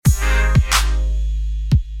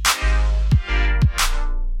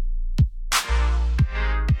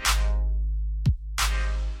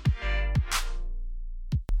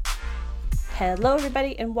Hello,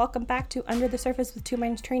 everybody, and welcome back to Under the Surface with Two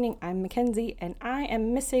Minds Training. I'm Mackenzie, and I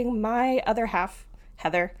am missing my other half,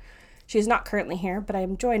 Heather. She's not currently here, but I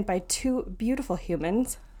am joined by two beautiful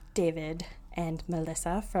humans, David and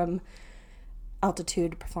Melissa from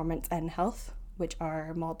Altitude Performance and Health, which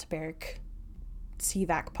are Maltberg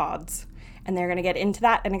CVAC pods. And they're going to get into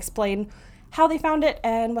that and explain how they found it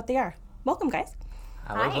and what they are. Welcome, guys.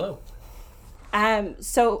 Hello.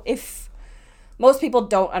 So if most people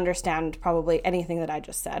don't understand probably anything that I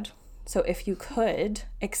just said, so if you could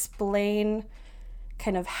explain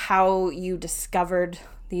kind of how you discovered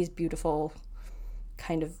these beautiful,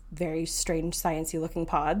 kind of very strange, sciencey looking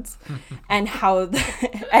pods, and how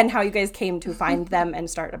you guys came to find them and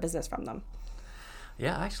start a business from them.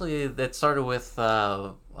 Yeah, actually, that started with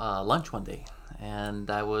lunch one day, and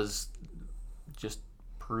I was just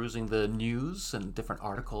perusing the news and different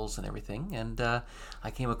articles and everything, and I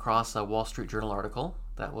came across a Wall Street Journal article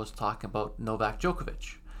that was talking about Novak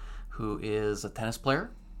Djokovic, who is a tennis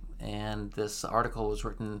player, and this article was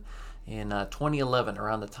written in 2011,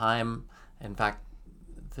 around the time, in fact,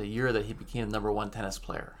 the year that he became the number one tennis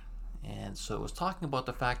player. And so it was talking about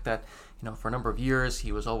the fact that, for a number of years,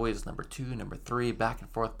 he was always number two, number three, back and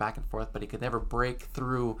forth, but he could never break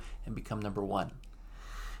through and become number one.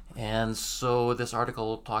 And so this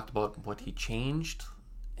article talked about what he changed,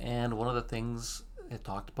 and one of the things it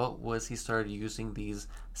talked about was he started using these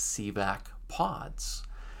CVAC pods.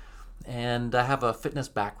 And I have a fitness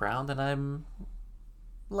background, and I'm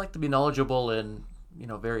like to be knowledgeable in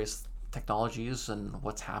various technologies and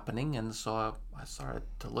what's happening, and so I started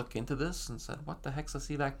to look into this and said, what the heck's a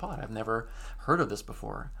CVAC pod? I've never heard of this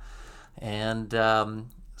before. And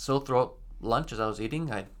so throughout lunch, as I was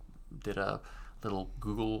eating, I did a little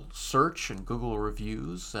Google search and Google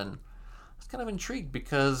reviews, and I was kind of intrigued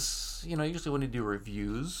because usually when you do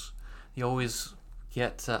reviews, you always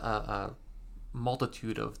get a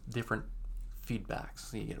multitude of different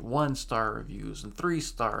feedbacks. You get 1-star reviews and 3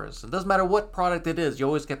 stars. It doesn't matter what product it is, you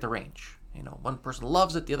always get the range. One person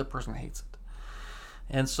loves it, the other person hates it.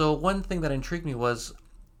 And so one thing that intrigued me was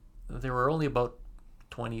there were only about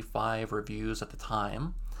 25 reviews at the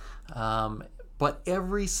time, but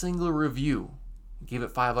every single review gave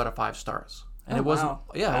it 5 out of 5 stars. And it wasn't,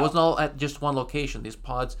 it wasn't all at just one location. These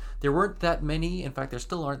pods, there weren't that many. In fact, there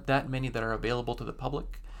still aren't that many that are available to the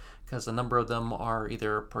public, because a number of them are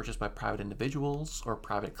either purchased by private individuals or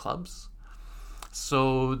private clubs.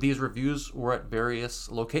 So these reviews were at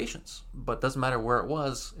various locations, but it doesn't matter where it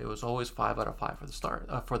was always 5 out of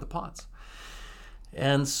 5 for the pods.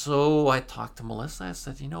 And so I talked to Melissa. I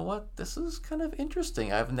said, you know what, this is kind of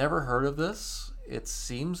interesting. I've never heard of this. It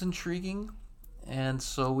seems intriguing. And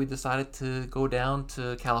so we decided to go down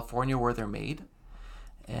to California where they're made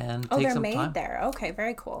and take some time. Oh, they're made there. Okay,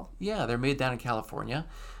 very cool. Yeah, they're made down in California.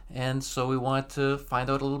 And so we wanted to find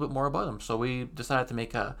out a little bit more about them. So we decided to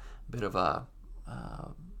make a bit of a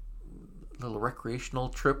little recreational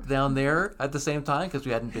trip down there at the same time, because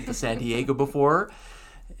we hadn't been to San Diego before.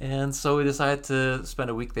 And so we decided to spend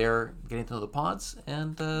a week there getting to know the pods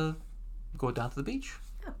and go down to the beach.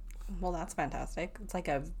 Well, that's fantastic. It's like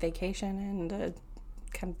a vacation and a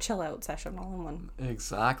kind of chill out session all in one.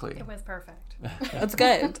 Exactly. It was perfect. That's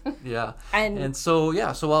good. Yeah. And so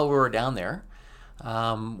while we were down there,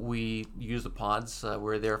 we used the pods. We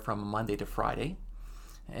were there from Monday to Friday,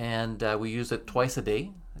 and we used it twice a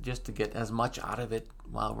day just to get as much out of it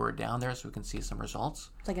while we were down there, so we can see some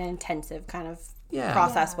results. It's like an intensive kind of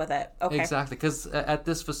process with it. Okay. Exactly, because at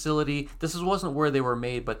this facility, wasn't where they were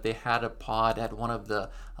made, but they had a pod at one of the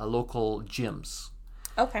local gyms.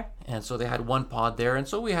 Okay. And so they had one pod there, and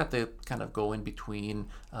so we had to kind of go in between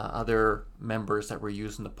other members that were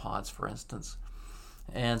using the pods, for instance.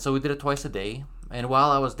 And so we did it twice a day. And while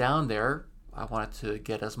I was down there, I wanted to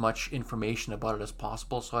get as much information about it as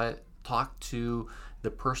possible. So I talked to the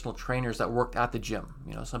personal trainers that worked at the gym.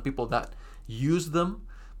 Some people that used them,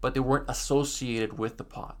 but they weren't associated with the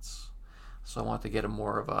pods. So I wanted to get a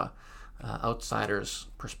more of a outsider's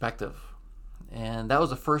perspective. And that was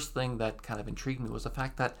the first thing that kind of intrigued me, was the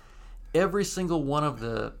fact that every single one of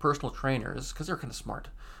the personal trainers, because they're kind of smart,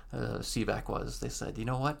 CVAC was, they said, you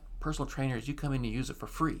know what, personal trainers, you come in and use it for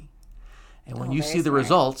free. And when you see the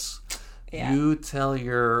results, you tell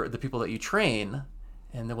the people that you train,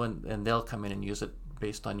 and then they'll come in and use it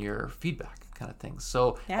based on your feedback kind of thing.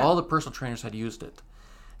 So all the personal trainers had used it.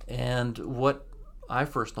 And what I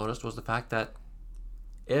first noticed was the fact that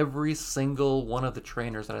every single one of the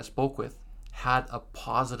trainers that I spoke with had a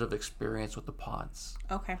positive experience with the pods.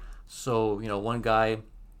 Okay. So, one guy,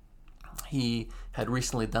 he had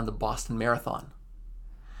recently done the Boston Marathon.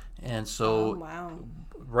 And so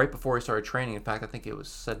right before he started training, in fact, I think it was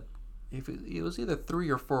said it was either 3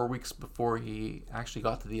 or 4 weeks before he actually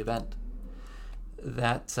got to the event,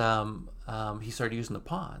 that he started using the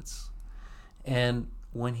pods. And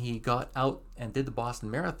when he got out and did the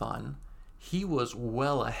Boston Marathon, he was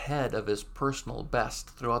well ahead of his personal best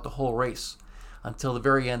throughout the whole race until the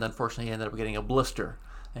very end. Unfortunately, he ended up getting a blister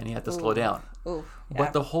and he had to slow down. Ooh, yeah.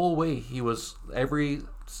 But the whole way, he was, every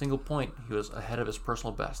single point, he was ahead of his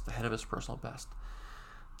personal best.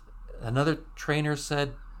 Another trainer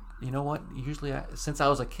said, you know what, usually since I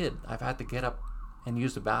was a kid, I've had to get up and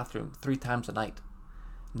use the bathroom 3 times a night.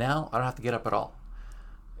 Now I don't have to get up at all.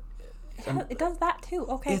 It does that too.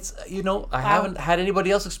 Okay. It's, I haven't had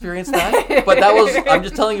anybody else experience that, but I'm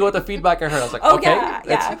just telling you what the feedback I heard. I was like, okay,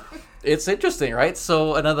 yeah. It's interesting, right?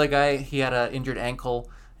 So another guy, he had an injured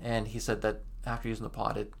ankle, and he said that after using the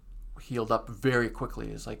pod, it healed up very quickly.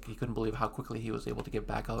 It's like he couldn't believe how quickly he was able to get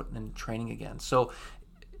back out and training again. So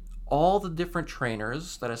all the different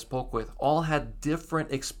trainers that I spoke with all had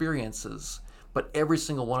different experiences, but every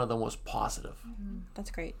single one of them was positive. Mm-hmm.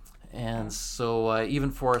 That's great. And so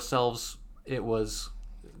even for ourselves, it was,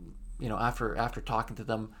 after talking to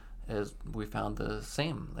them, as we found the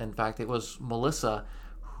same. In fact, it was Melissa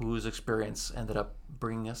whose experience ended up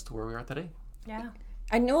bringing us to where we are today. Yeah.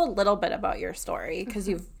 I know a little bit about your story because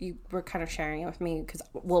you were kind of sharing it with me because,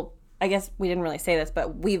 well, I guess we didn't really say this,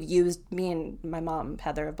 but me and my mom,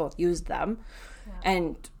 Heather, have both used them. Yeah.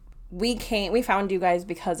 And we found you guys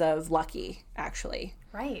because of Lucky, actually.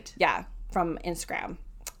 Right. Yeah, from Instagram.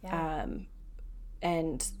 Yeah.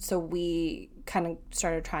 And so we kind of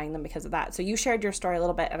started trying them because of that. So you shared your story a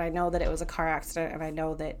little bit, and I know that it was a car accident, and I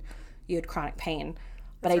know that you had chronic pain,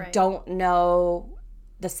 but That's I right. don't know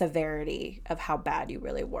the severity of how bad you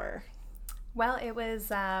really were. Well, it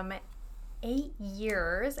was 8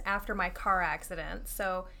 years after my car accident.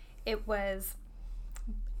 So it was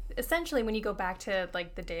essentially, when you go back to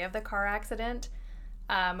like the day of the car accident,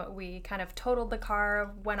 we kind of totaled the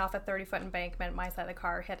car, went off a 30-foot embankment. My side of the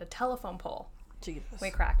car hit a telephone pole. Jesus.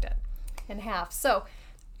 We cracked it in half. So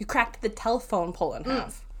you cracked the telephone pole in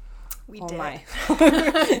half. We Oh did. my.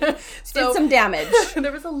 So did some damage.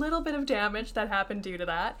 There was a little bit of damage that happened due to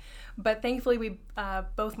that. But thankfully, we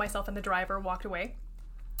both myself and the driver walked away.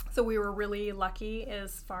 So we were really lucky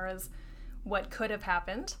as far as what could have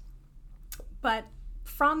happened. But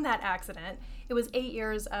from that accident, it was 8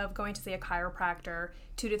 years of going to see a chiropractor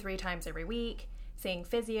 2 to 3 times every week, seeing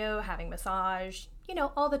physio, having massage,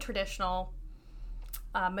 all the traditional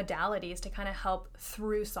modalities to kind of help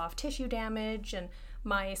through soft tissue damage. And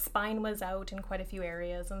my spine was out in quite a few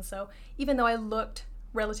areas. And so even though I looked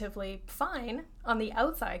relatively fine on the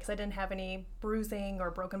outside because I didn't have any bruising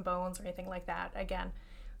or broken bones or anything like that, again,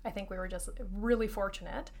 I think we were just really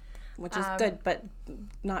fortunate. Which is good, but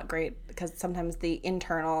not great because sometimes the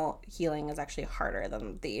internal healing is actually harder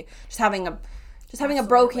than just having a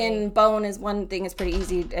broken bone is one thing. It's pretty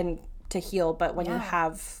easy and to heal, but when you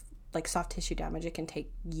have like soft tissue damage, it can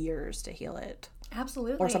take years to heal it.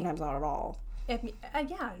 Absolutely. Or sometimes not at all.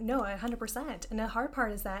 100%. And the hard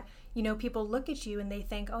part is that, people look at you and they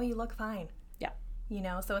think, oh, you look fine. Yeah.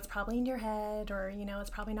 So it's probably in your head or, it's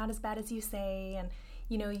probably not as bad as you say. And,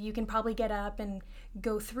 you can probably get up and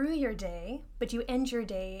go through your day, but you end your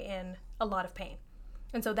day in a lot of pain.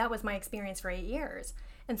 And so that was my experience for 8 years.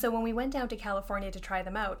 And so when we went down to California to try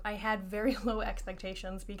them out, I had very low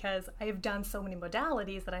expectations because I have done so many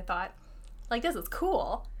modalities that I thought, like, this is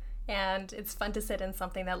cool. And it's fun to sit in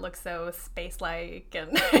something that looks so space-like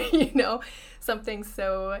and, something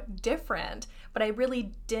so different. But I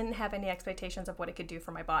really didn't have any expectations of what it could do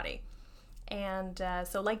for my body. And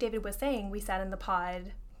so like David was saying, we sat in the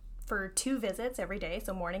pod for 2 visits every day,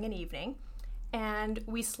 so morning and evening. And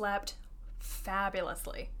we slept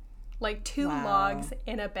fabulously. Like 2 logs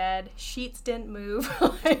in a bed. Sheets didn't move.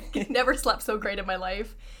 I never slept so great in my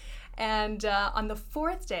life. And on the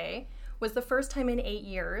 4th day was the first time in 8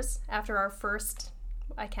 years after our first,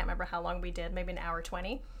 I can't remember how long we did, maybe an hour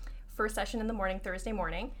 20. First session in the morning, Thursday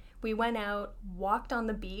morning. We went out, walked on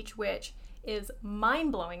the beach, which is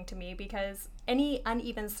mind-blowing to me because any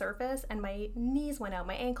uneven surface and my knees went out,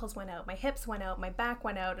 my ankles went out, my hips went out, my back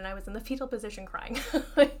went out, and I was in the fetal position crying.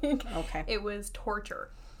 Okay. It was torture.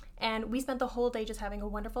 And we spent the whole day just having a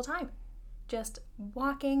wonderful time. Just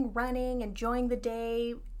walking, running, enjoying the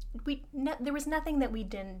day. There was nothing that we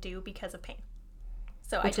didn't do because of pain.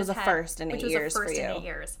 So which was a first in 8 years for you. Which was a first in 8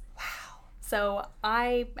 years. Wow. So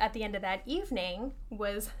I, at the end of that evening,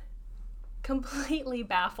 was completely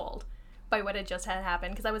baffled by what had just had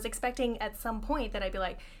happened because I was expecting at some point that I'd be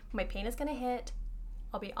like, my pain is going to hit,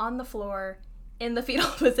 I'll be on the floor in the fetal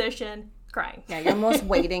position, crying. Yeah, you're almost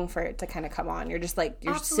waiting for it to kind of come on. You're just like,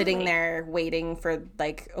 you're Absolutely. sitting there waiting for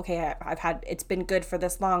like, okay, it's been good for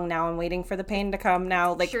this long now. I'm waiting for the pain to come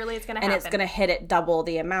now. Like, Surely it's going to and happen. it's going to hit it double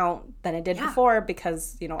the amount than it did Yeah. before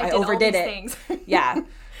because, you know, I did all overdid these it. things. Yeah.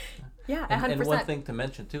 Yeah, 100%. And one thing to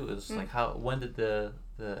mention too is like when did the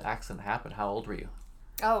accident happen? How old were you?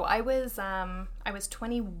 Oh, I was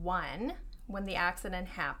 21 when the accident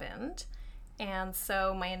happened. And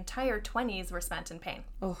so my entire 20s were spent in pain.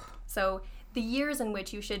 Oh. So the years in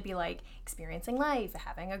which you should be like experiencing life,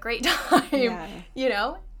 having a great time, Yeah. you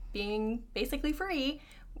know, being basically free,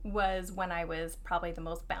 was when I was probably the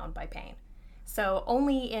most bound by pain. So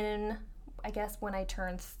only in, I guess, when I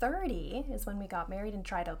turned 30 is when we got married and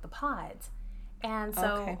tried out the pods. And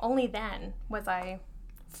so Okay. only then was I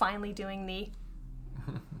finally doing the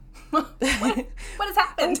what has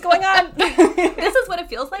happened? What's going on? This is what it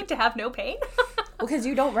feels like to have no pain. Because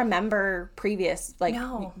you don't remember previous, like,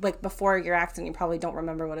 No. like before your accident, you probably don't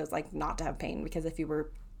remember what it was like not to have pain because if you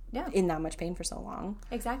were Yeah, in that much pain for so long.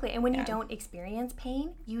 exactly. And when you don't experience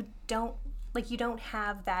pain, you don't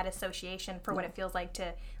have that association for what it feels like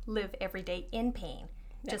to live every day in pain.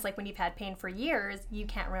 Just like when you've had pain for years, you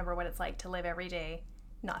can't remember what it's like to live every day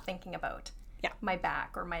not thinking about my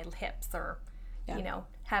back or my hips or you know,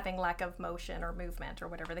 having lack of motion or movement or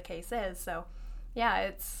whatever the case is. So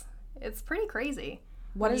yeah, it's pretty crazy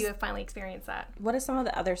when you have finally experienced that. What is some of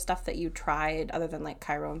the other stuff that you tried other than like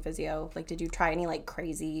chiro and physio? Like, did you try any like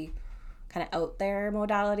crazy kind of out there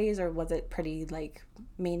modalities, or was it pretty like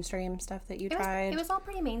mainstream stuff that you tried? It was all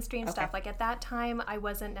pretty mainstream stuff. Like at that time, I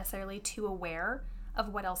wasn't necessarily too aware of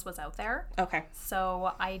what else was out there. Okay.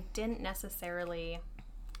 So I didn't necessarily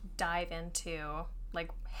dive into like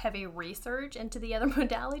heavy research into the other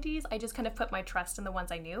modalities. I just kind of put my trust in the ones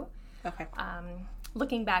I knew. Okay.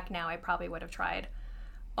 Looking back now, I probably would have tried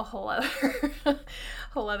a whole other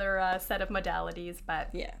set of modalities, but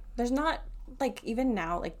Yeah. There's not like even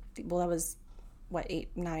now like well that was what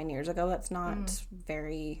 8-9 years ago. That's not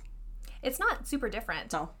very it's not super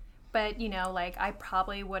different. no. But you know, like I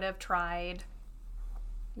probably would have tried,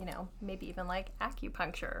 you know, maybe even like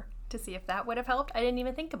acupuncture to see if that would have helped. I didn't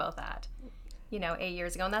even think about that, you know, 8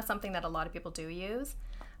 years ago, and that's something that a lot of people do use.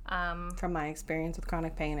 From my experience with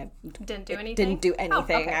chronic pain, it Didn't do anything. didn't do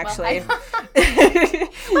anything okay. actually.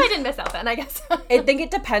 Well, I didn't miss out then, I guess. I think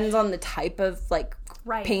it depends on the type of like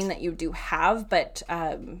Right. pain that you do have, but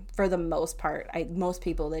for the most part, most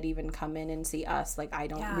people that even come in and see us, like I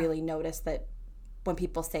don't really notice that when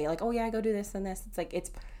people say like, oh yeah, I go do this and this. It's like it's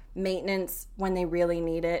maintenance when they really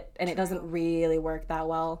need it, and it doesn't really work that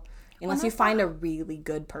well unless you find a really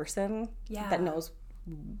good person that knows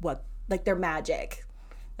what like their magic.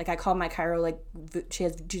 Like I call my chiro like she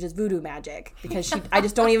does voodoo magic because I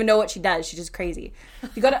just don't even know what she does. She's just crazy.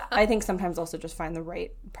 You gotta I think sometimes also just find the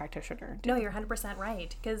right practitioner. No, you're 100%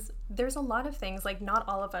 right, because there's a lot of things, like not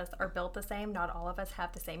all of us are built the same, not all of us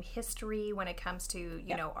have the same history when it comes to,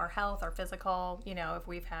 you know, our health, our physical, you know, if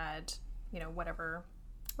we've had, you know, whatever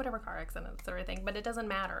car accidents or anything, but it doesn't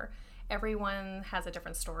matter. Everyone has a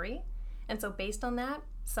different story. And so based on that,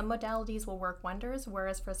 some modalities will work wonders,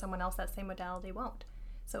 whereas for someone else, that same modality won't.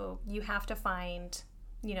 So you have to find,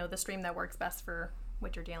 you know, the stream that works best for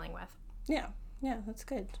what you're dealing with. Yeah, that's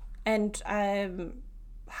good. And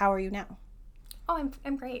how are you now? Oh,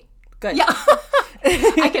 I'm great. Good. Yeah.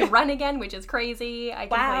 I can run again, which is crazy. I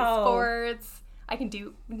can play sports. I can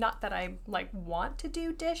do, not that I like want to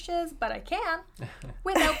do dishes, but I can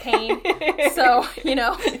without pain. So, you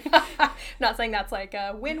know, not saying that's like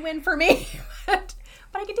a win-win for me, but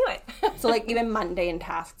I can do it. So like even mundane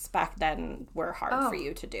tasks back then were hard for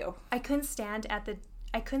you to do. I couldn't stand at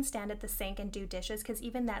the sink and do dishes because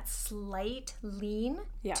even that slight lean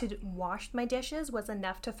to wash my dishes was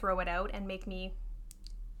enough to throw it out and make me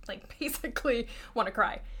like basically want to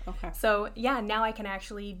cry. Okay. So yeah, now I can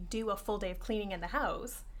actually do a full day of cleaning in the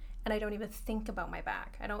house and I don't even think about my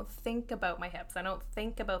back. I don't think about my hips. I don't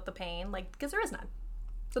think about the pain, like, because there is none.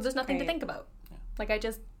 So there's nothing to think about. Yeah. Like I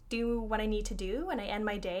just do what I need to do and I end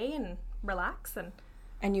my day and relax.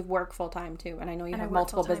 And you work full time too, and I know you have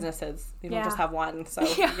multiple businesses. You don't just have one, so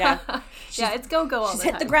yeah, it's go all the time. She's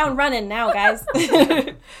hit the ground running now, guys.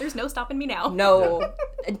 There's no stopping me now. No.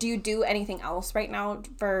 Do you do anything else right now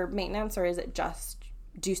for maintenance, or is it just?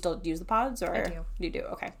 Do you still use the pods, or I do. You do?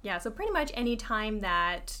 Okay. Yeah, so pretty much any time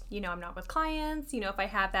that I'm not with clients, if I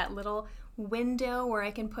have that little window where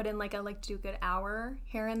I can put in like I like to do a good hour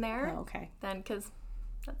here and there. Oh, okay. Then because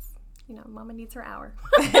that's Mama needs her hour.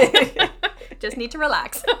 Just need to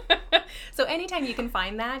relax. So anytime you can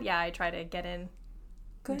find that, I try to get in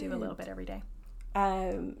and do a little bit every day.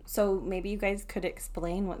 So maybe you guys could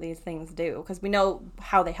explain what these things do, because we know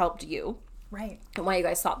how they helped you Right. and why you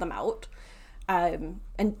guys sought them out. And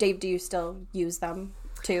Dave, do you still use them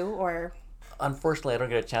too, or? Unfortunately, I don't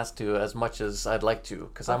get a chance to as much as I'd like to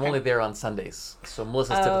because I'm Okay. only there on Sundays. So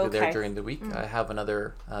Melissa's typically there Okay. during the week. I have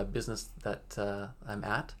another business that I'm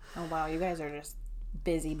at Oh wow, you guys are just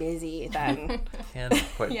busy then. and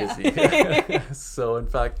quite Yeah. busy. So in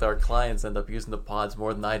fact, our clients end up using the pods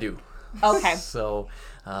more than I do. Okay. So,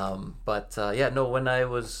 yeah, no, when I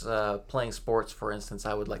was playing sports, for instance,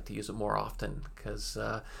 I would like to use it more often because,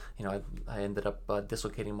 I ended up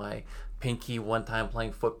dislocating my pinky one time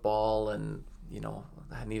playing football, and, we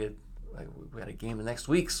had a game the next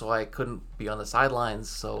week, so I couldn't be on the sidelines.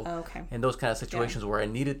 So Okay. in those kind of situations where I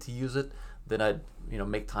needed to use it, then I'd,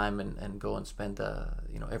 make time and go and spend,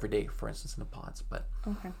 every day, for instance, in the pods. But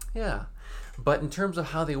Okay. yeah, but in terms of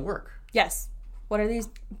how they work, Yes. What are these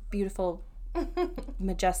beautiful,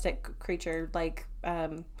 majestic creature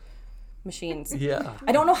machines? yeah.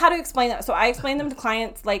 I don't know how to explain that. So I explain them to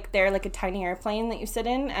clients like they're like a tiny airplane that you sit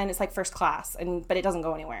in, and it's like first class, but it doesn't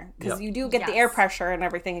go anywhere because Yep. you do get the Yes. air pressure and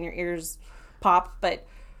everything, and your ears pop, but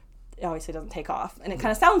it obviously doesn't take off. And it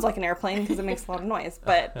kind of sounds like an airplane because it makes a lot of noise.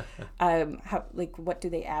 But what do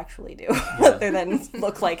they actually do other than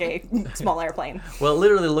look like a small airplane? Well, it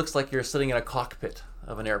literally looks like you're sitting in a cockpit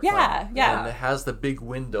of an airplane. Yeah. And it has the big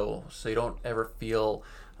window, so you don't ever feel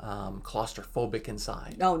claustrophobic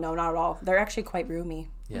inside. No, not at all. They're actually quite roomy.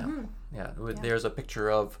 Yeah. Yeah. There's a picture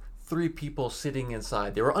of 3 people sitting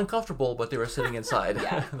inside. They were uncomfortable, but they were sitting inside.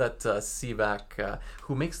 That CVAC,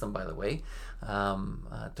 who makes them, by the way,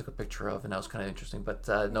 took a picture of, and that was kind of interesting. But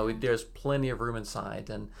no, there's plenty of room inside.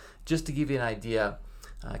 And just to give you an idea,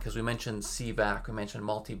 because we mentioned CVAC, we mentioned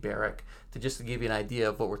multibaric, just to give you an idea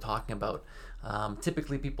of what we're talking about.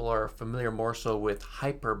 Typically, people are familiar more so with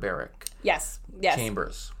hyperbaric Yes.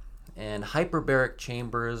 chambers. And hyperbaric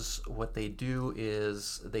chambers, what they do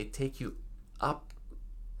is they take you up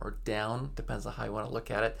or down, depends on how you want to look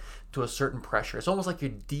at it, to a certain pressure. It's almost like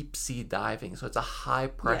you're deep sea diving, so it's a high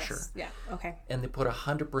pressure. Yes. Yeah. Okay. And they put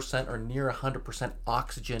 100% or near 100%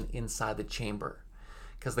 oxygen inside the chamber,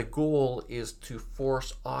 because the goal is to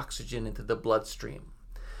force oxygen into the bloodstream.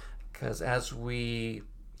 Because as we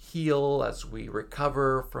heal, as we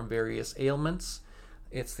recover from various ailments,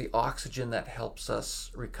 it's the oxygen that helps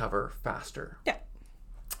us recover faster. Yeah.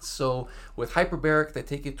 So with hyperbaric, they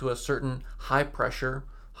take you to a certain high pressure,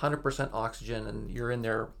 100% oxygen, and you're in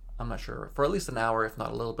there, I'm not sure, for at least an hour, if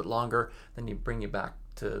not a little bit longer. Then you bring you back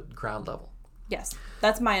to ground level. Yes,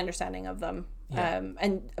 that's my understanding of them. Yeah.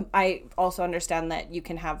 And I also understand that you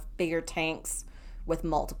can have bigger tanks with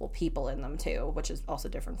multiple people in them too, which is also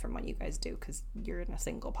different from what you guys do because you're in a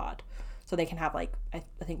single pod. So they can have I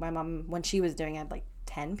think my mom, when she was doing it, had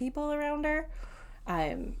 10 people around her.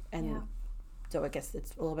 So I guess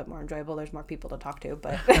it's a little bit more enjoyable. There's more people to talk to,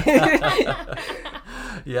 but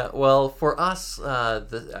Yeah, well, for us,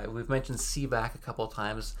 we've mentioned CVAC a couple of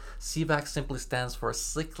times. CVAC simply stands for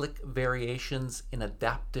Cyclic Variations in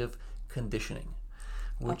Adaptive Conditioning,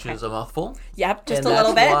 which is a mouthful. Yep, just and a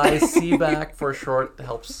little bit. That's why CVAC for short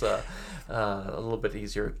helps a little bit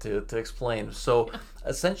easier to explain. So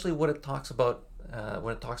essentially what it talks about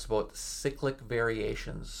when it talks about cyclic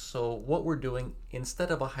variations. So what we're doing,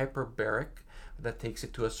 instead of a hyperbaric that takes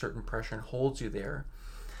it to a certain pressure and holds you there,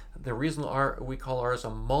 the reason we call ours a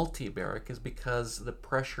multibaric is because the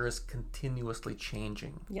pressure is continuously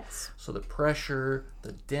changing. Yes. So the pressure,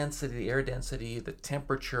 the density, the air density, the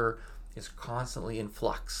temperature is constantly in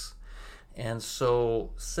flux. And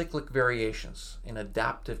so cyclic variations in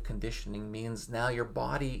adaptive conditioning means now your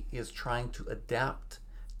body is trying to adapt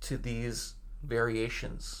to these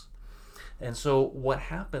variations. And so what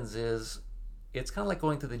happens is it's kind of like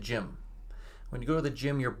going to the gym. When you go to the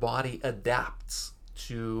gym, your body adapts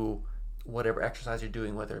to whatever exercise you're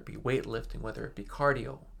doing, whether it be weightlifting, whether it be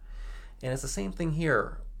cardio. And it's the same thing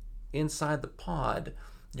here. Inside the pod,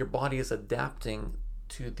 your body is adapting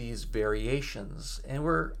to these variations. And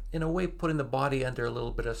we're, in a way, putting the body under a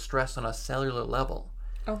little bit of stress on a cellular level.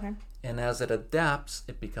 Okay. And as it adapts,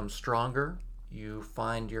 it becomes stronger. You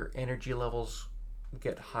find your energy levels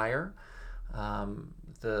get higher.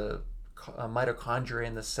 The mitochondria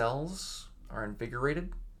in the cells are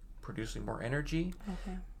invigorated, producing more energy.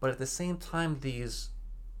 Okay. But at the same time, these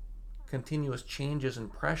continuous changes in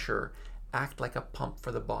pressure act like a pump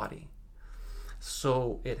for the body.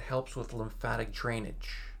 So it helps with lymphatic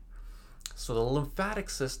drainage. So the lymphatic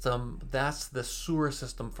system, that's the sewer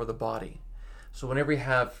system for the body. So whenever you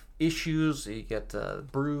have issues, you get a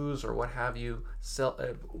bruise or what have you,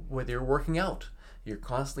 whether you're working out, You're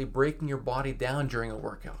constantly breaking your body down during a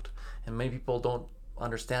workout. And many people don't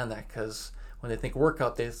understand that, because when they think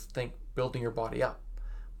workout, they think building your body up.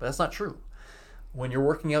 But that's not true. When you're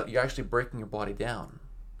working out, you're actually breaking your body down.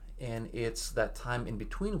 And it's that time in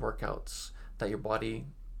between workouts that your body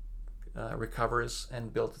recovers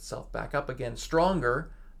and builds itself back up again,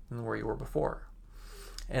 stronger than where you were before.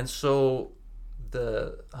 And so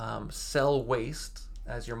the cell waste,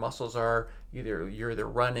 as your muscles are you're either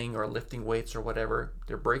running or lifting weights or whatever,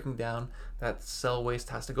 they're breaking down. That cell waste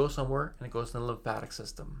has to go somewhere, and it goes in the lymphatic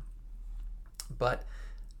system. But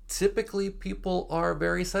typically people are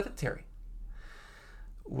very sedentary.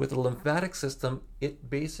 With the lymphatic system, it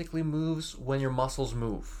basically moves when your muscles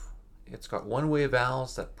move. It's got one-way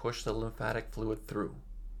valves that push the lymphatic fluid through.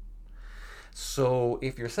 So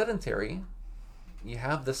if you're sedentary, you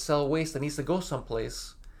have the cell waste that needs to go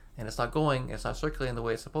someplace, and it's not going, it's not circulating the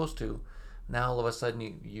way it's supposed to. Now all of a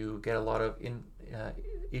sudden you get a lot of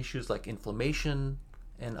issues like inflammation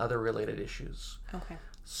and other related issues. Okay.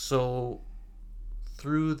 So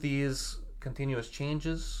through these continuous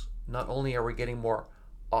changes, not only are we getting more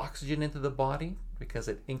oxygen into the body, because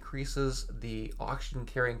it increases the oxygen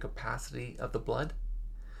carrying capacity of the blood,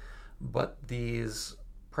 but these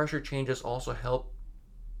pressure changes also help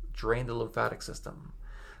drain the lymphatic system.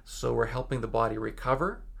 So we're helping the body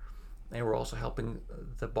recover, and we're also helping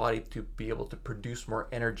the body to be able to produce more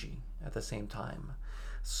energy at the same time.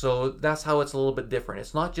 So that's how it's a little bit different.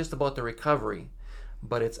 It's not just about the recovery,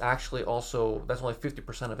 but it's actually also, that's only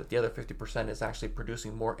 50% of it. The other 50% is actually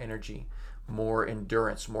producing more energy, more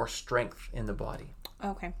endurance, more strength in the body.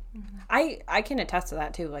 Okay. I can attest to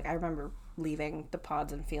that too. Like, I remember leaving the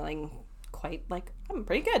pods and feeling quite like, I'm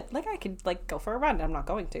pretty good. Like, I could like go for a run. I'm not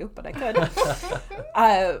going to, but I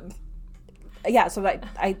could. Yeah, so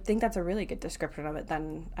I think that's a really good description of it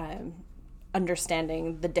then,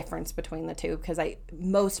 understanding the difference between the two, because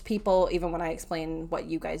most people, even when I explain what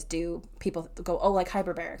you guys do, people go, oh, like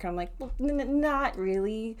hyperbaric, and I'm like, well, not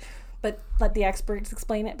really, but let the experts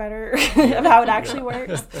explain it better of how it actually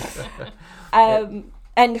works.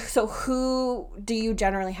 And so who do you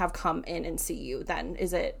generally have come in and see you then?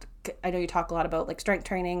 Is it, I know you talk a lot about like strength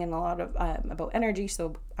training and a lot of about energy,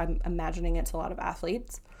 so I'm imagining it's a lot of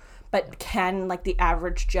athletes. But can like the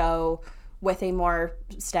average Joe with a more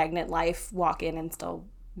stagnant life walk in and still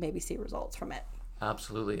maybe see results from it?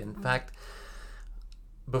 Absolutely. In fact,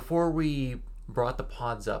 before we brought the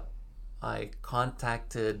pods up, I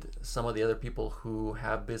contacted some of the other people who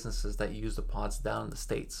have businesses that use the pods down in the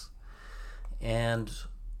States. And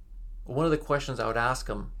one of the questions I would ask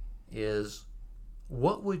them is,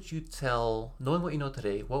 what would you tell, knowing what you know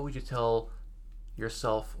today, what would you tell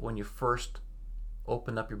yourself when you first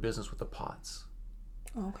opened up your business with the pods?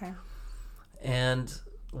 Okay. And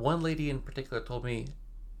one lady in particular told me,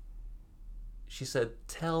 she said,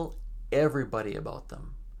 tell everybody about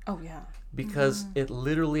them. Oh, yeah. Because it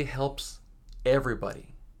literally helps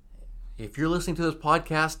everybody. If you're listening to this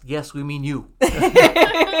podcast, yes, we mean you.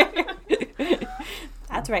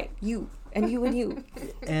 That's right. You. And you and you.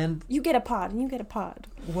 And you get a pod and you get a pod.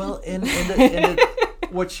 Well,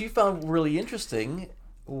 what she found really interesting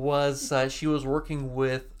was she was working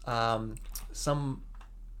with somebody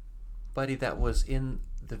that was in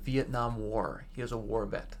the Vietnam War. He was a war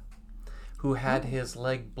vet who had his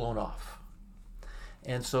leg blown off.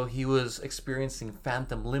 And so he was experiencing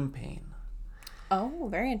phantom limb pain. Oh,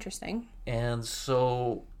 very interesting. And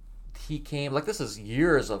so he came, like this is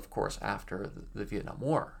years, of course, after the Vietnam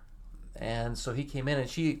War. And so he came in and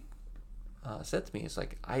she said to me, it's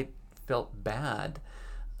like, I felt bad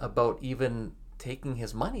about even taking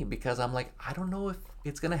his money because I'm like, I don't know if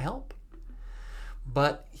it's going to help.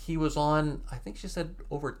 But he was on, I think she said,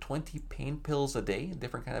 over 20 pain pills a day,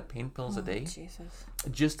 different kind of pain pills a day. Jesus.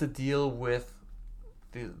 Just to deal with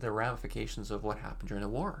the ramifications of what happened during the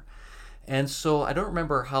war. And so I don't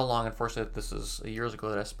remember how long, unfortunately, this is years ago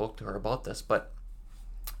that I spoke to her about this, but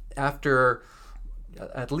after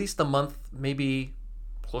at least a month, maybe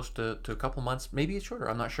close to a couple months, maybe it's shorter,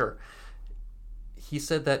 I'm not sure. He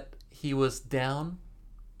said that he was down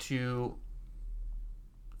to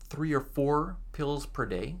 3 or 4 pills per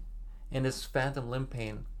day, and his phantom limb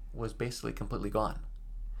pain was basically completely gone.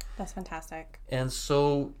 That's fantastic. And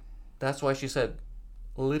so that's why she said,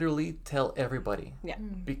 literally tell everybody. Yeah.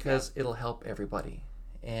 Because it'll help everybody.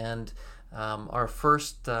 And our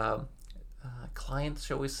first client,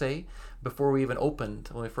 shall we say, before we even opened,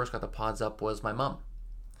 when we first got the pods up, was my mom.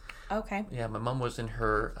 Okay. Yeah, my mom was in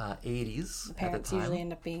her 80s at the Parents time. usually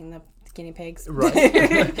end up being the guinea pigs.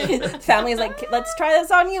 Right. Family's like, let's try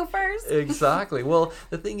this on you first. Exactly. Well,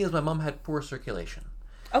 the thing is, my mom had poor circulation.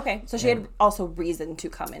 Okay, so she had also reason to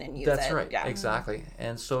come in and use it. That's right. Yeah. Exactly.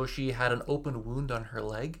 And so she had an open wound on her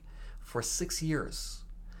leg for 6 years.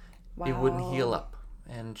 Wow. It wouldn't heal up.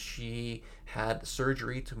 And she had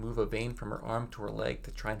surgery to move a vein from her arm to her leg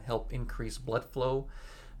to try and help increase blood flow,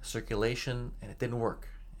 circulation, and it didn't work.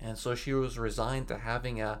 And so she was resigned to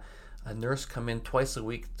having a nurse come in twice a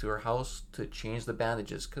week to her house to change the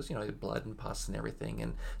bandages because, blood and pus and everything.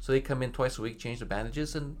 And so they come in twice a week, change the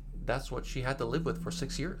bandages, and that's what she had to live with for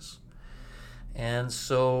 6 years. And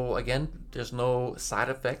so, again, there's no side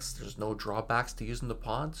effects. There's no drawbacks to using the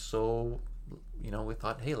pod. So, we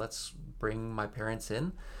thought, hey, let's bring my parents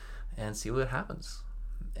in and see what happens.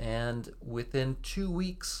 And within 2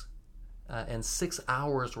 weeks and 6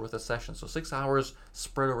 hours worth of sessions, so 6 hours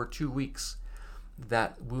spread over 2 weeks,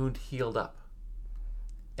 that wound healed up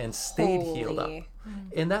and stayed healed up.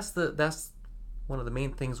 And that's one of the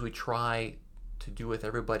main things we try to do with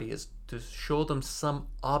everybody is to show them some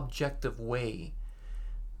objective way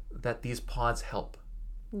that these pods help.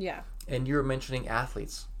 Yeah. And you're mentioning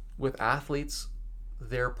athletes. With athletes,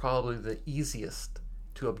 they're probably the easiest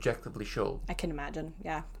to objectively show. I can imagine.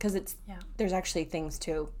 Yeah. Because there's actually things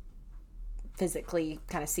to physically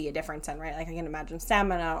kind of see a difference in, right? Like I can imagine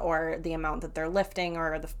stamina or the amount that they're lifting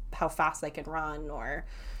or how fast they can run, or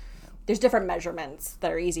there's different measurements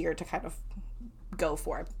that are easier to kind of go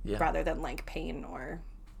for rather than like pain or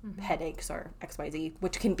headaches or XYZ,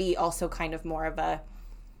 which can be also kind of more of a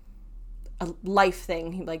life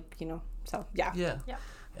thing, like, so yeah.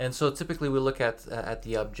 And so typically we look at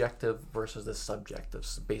the objective versus the subjective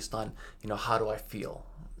based on, how do I feel?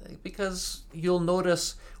 Because you'll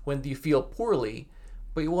notice when you feel poorly,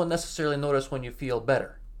 but you won't necessarily notice when you feel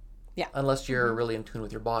better. Yeah. Unless you're really in tune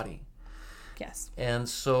with your body. Yes. And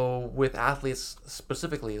so with athletes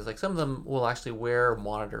specifically, it's like some of them will actually wear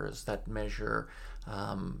monitors that measure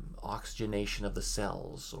oxygenation of the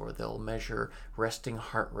cells, or they'll measure resting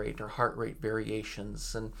heart rate or heart rate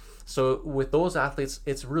variations. And so with those athletes,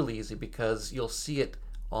 it's really easy because you'll see it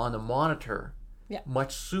on the monitor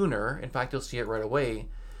much sooner. In fact, you'll see it right away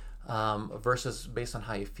versus based on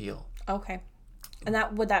how you feel. Okay. And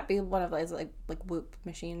would that be one of those like Whoop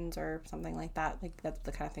machines or something like that? Like that's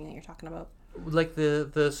the kind of thing that you're talking about? Like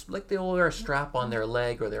they'll wear a strap on their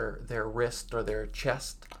leg or their wrist or their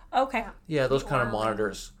chest. Okay. Yeah, those kind of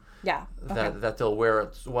monitors. Yeah. Okay. That they'll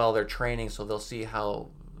wear while they're training, so they'll see how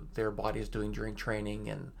their body is doing during training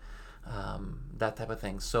and that type of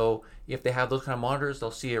thing. So if they have those kind of monitors,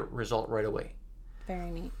 they'll see a result right away.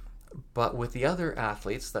 Very neat. But with the other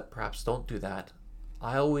athletes that perhaps don't do that,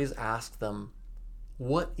 I always ask them,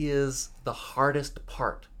 what is the hardest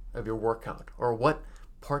part of your workout? Or what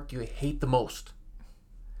part do you hate the most?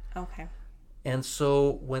 Okay. And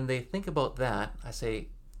so when they think about that, I say,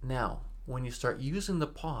 now, when you start using the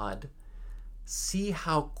pod, see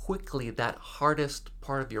how quickly that hardest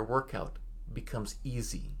part of your workout becomes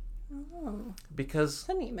easy. Oh. Because it's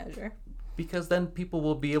a neat measure. Because then people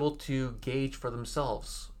will be able to gauge for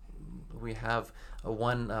themselves. We have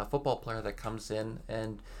one football player that comes in,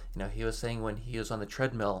 and he was saying when he was on the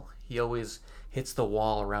treadmill, he always hits the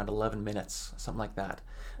wall around 11 minutes, something like that.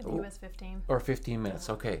 I think it was 15. Or 15 minutes,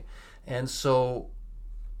 okay. And so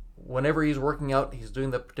whenever he's working out, he's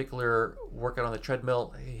doing the particular workout on the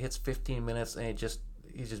treadmill, he hits 15 minutes and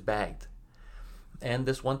he's just bagged. And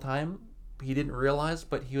this one time, he didn't realize,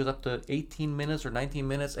 but he was up to 18 minutes or 19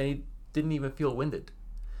 minutes, and he didn't even feel winded.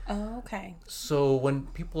 Oh, okay. So when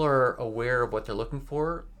people are aware of what they're looking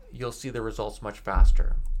for, you'll see the results much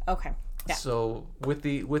faster. Okay. Yeah. So with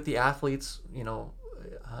the athletes,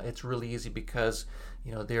 it's really easy because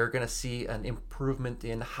they're going to see an improvement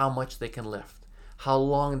in how much they can lift, how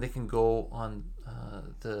long they can go on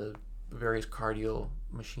the various cardio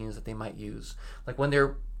machines that they might use. Like when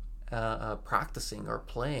they're practicing or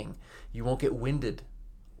playing, you won't get winded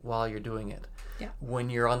while you're doing it. Yeah. When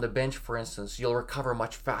you're on the bench, for instance, you'll recover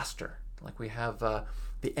much faster. Like we have the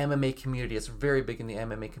MMA community. It's very big in the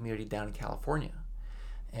MMA community down in California.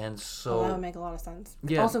 And so that would make a lot of sense.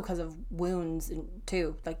 Yeah. Also because of wounds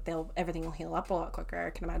too. Like everything will heal up a lot quicker, I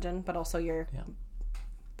can imagine. But also you're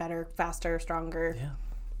better, faster, stronger. Yeah.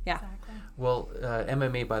 Yeah. Exactly. Well,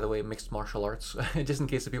 MMA, by the way, mixed martial arts. Just in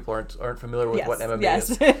case the people aren't familiar with what MMA yes.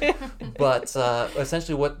 is. But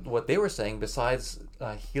essentially, what they were saying, besides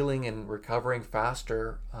healing and recovering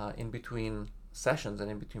faster in between sessions and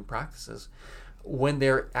in between practices, when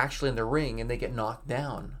they're actually in the ring and they get knocked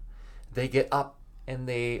down, they get up and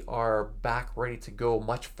they are back ready to go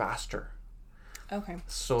much faster. Okay.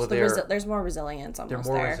 So there's more resilience almost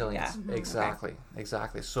there. More there. resilience. Yeah. Exactly.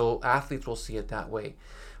 Exactly. So athletes will see it that way.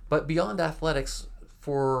 But beyond athletics,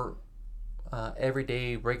 for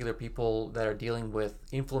everyday regular people that are dealing with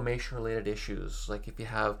inflammation related issues, like if you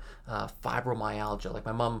have fibromyalgia, like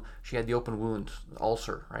my mom, she had the open wound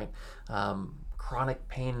ulcer, right? Chronic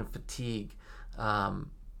pain and fatigue.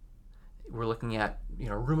 We're looking at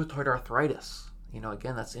rheumatoid arthritis.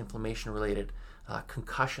 Again, that's inflammation related.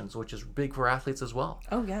 Concussions, which is big for athletes as well.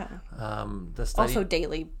 Oh yeah. The study Also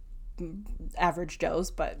daily average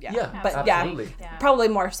Joes, but yeah. Yeah, but absolutely. yeah, probably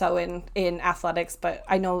more so in athletics. But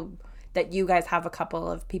I know that you guys have a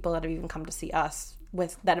couple of people that have even come to see us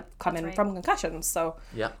that have come in from concussions. So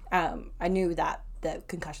yeah, I knew that the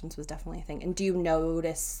concussions was definitely a thing. And do you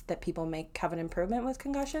notice that people have an improvement with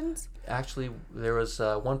concussions? Actually, there was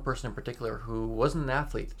one person in particular who wasn't an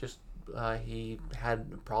athlete, just he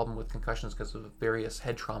had a problem with concussions because of various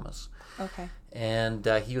head traumas. Okay. And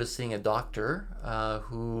he was seeing a doctor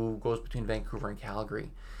who goes between Vancouver and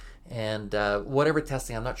Calgary. And whatever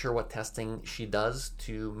testing, I'm not sure what testing she does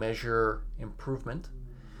to measure improvement,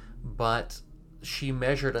 but she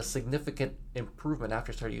measured a significant improvement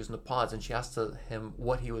after started using the pods, and she asked him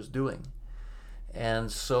what he was doing.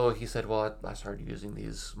 And so he said, well, I started using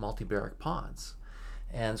these multibaric pods.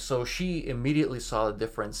 And so she immediately saw the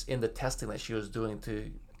difference in the testing that she was doing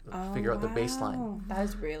to figure out the baseline. That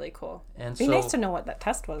is really cool. And It'd be nice to know what that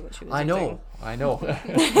test was that she was using. I know.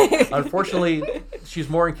 Unfortunately, she's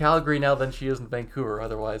more in Calgary now than she is in Vancouver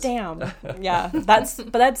otherwise. Damn. Yeah.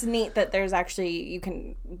 That's neat that there's actually, you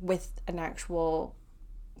can, with an actual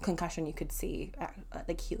concussion, you could see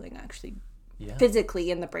like healing actually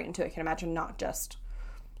physically in the brain too. I can imagine, not just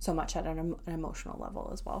so much at an emotional level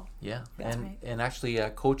as well. Yeah. And actually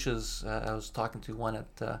coaches, I was talking to one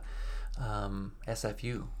at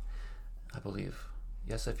SFU, I believe.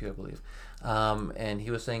 And he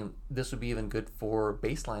was saying this would be even good for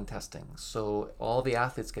baseline testing. So all the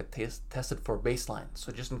athletes get tested for baseline.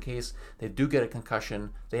 So just in case they do get a concussion,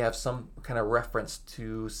 they have some kind of reference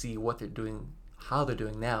to see what they're doing, how they're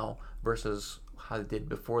doing now versus how they did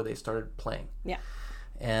before they started playing. Yeah.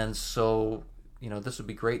 And so, this would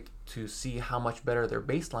be great to see how much better their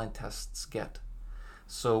baseline tests get.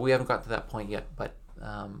 So we haven't got to that point yet, but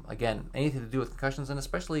again, anything to do with concussions, and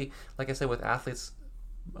especially, like I said, with athletes,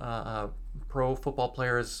 pro football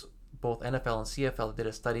players, both NFL and CFL did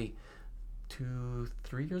a study 2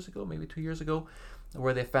 years ago,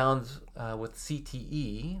 where they found with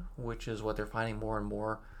CTE, which is what they're finding more and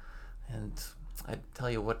more, and I tell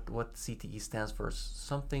you what CTE stands for,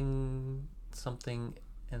 something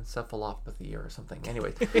encephalopathy or something.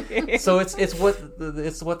 Anyway, so it's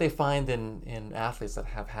what they find in athletes that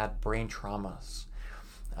have had brain traumas.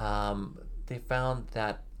 They found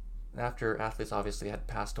that after athletes obviously had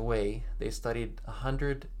passed away, they studied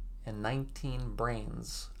 119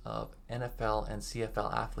 brains of NFL and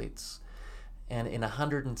CFL athletes, and in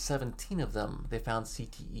 117 of them they found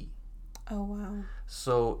CTE. Oh wow.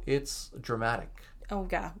 So it's dramatic. Oh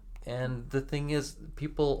yeah. And the thing is,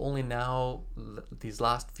 people only now, these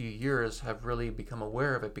last few years, have really become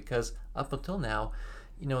aware of it, because up until now,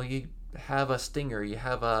 you have a stinger, you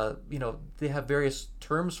have they have various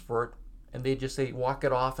terms for it, and they just say walk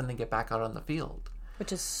it off and then get back out on the field.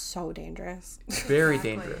 Which is so dangerous. Very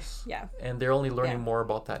dangerous. Yeah. And they're only learning more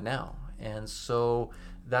about that now. And so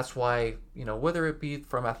that's why, whether it be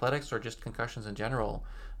from athletics or just concussions in general,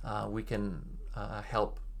 we can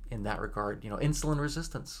help in that regard. Insulin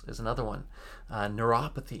resistance is another one.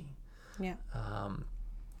 Neuropathy. Yeah.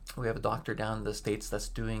 We have a doctor down in the States that's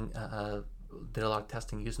did a lot of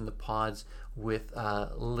testing using the pods with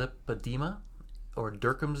lipedema, or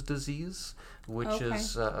Derkham's disease, which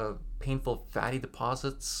is painful fatty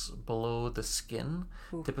deposits below the skin,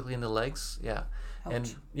 typically in the legs. Yeah.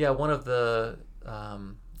 Ouch. And one of the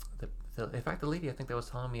in fact, the lady I think that was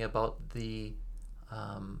telling me about the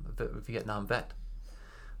Vietnam vet,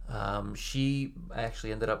 she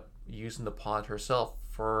actually ended up using the pod herself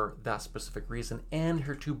for that specific reason, and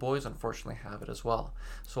her 2 boys unfortunately have it as well.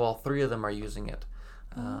 So all 3 of them are using it.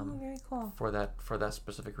 Very cool. For that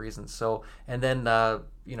specific reason. So, and then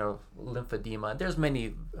lymphedema. There's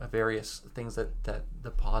many various things that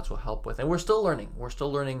the pods will help with, and we're still learning.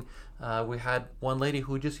 We had one lady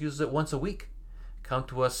who just uses it once a week come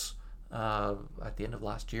to us at the end of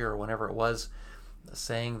last year or whenever it was,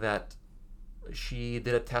 saying that she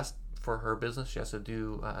did a test for her business. She has to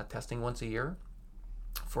do testing once a year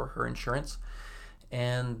for her insurance,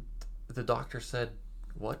 and the doctor said,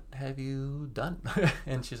 "What have you done?"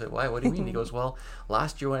 And she said, "Why? What do you mean?" He goes, "Well,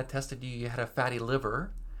 last year when I tested you, you had a fatty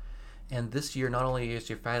liver, and this year not only is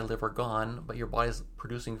your fatty liver gone, but your body's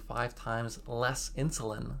producing 5 times less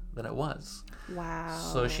insulin than it was." Wow.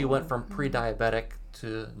 So she went from pre-diabetic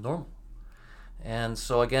to normal. And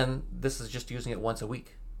so again, this is just using it once a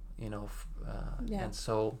week. Yeah. And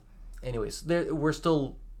so, anyways, we're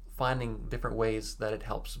still finding different ways that it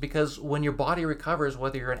helps, because when your body recovers,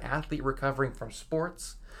 whether you're an athlete recovering from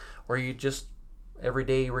sports or you just every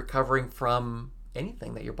day recovering from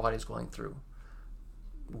anything that your body's going through,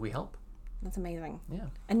 we help. That's amazing. Yeah.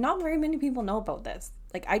 And not very many people know about this.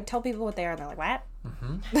 Like, I tell people what they are, and they're like, what?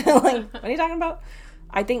 Mm-hmm. Like, what are you talking about?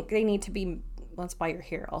 I think they need to be, well, that's why you're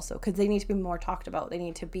here also, because they need to be more talked about. They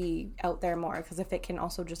need to be out there more, because if it can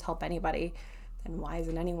also just help anybody, then why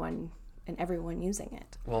isn't anyone and everyone using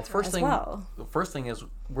it? Well, the first thing is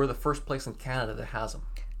we're the first place in Canada that has them.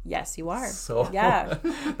 Yes, you are. So yeah,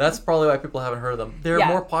 that's probably why people haven't heard of them. They're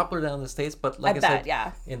more popular down in the States, but like I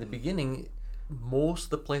said, in the beginning, most of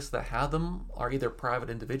the places that have them are either private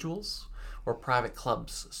individuals or private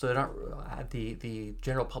clubs. So they're not, the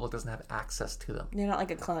general public doesn't have access to them. You're not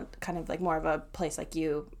like a kind of like more of a place like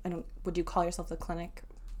you. Would you call yourself a clinic?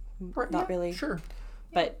 Not really. Sure.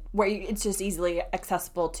 But where it's just easily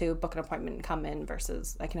accessible to book an appointment and come in,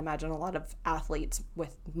 versus I can imagine a lot of athletes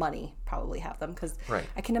with money probably have them, because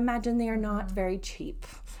I can imagine they are not very cheap.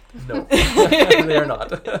 No, they are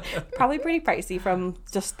not. Probably pretty pricey from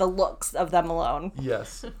just the looks of them alone.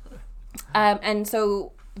 Yes. And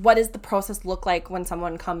so what does the process look like when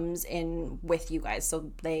someone comes in with you guys?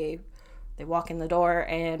 So they walk in the door,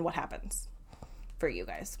 and what happens for you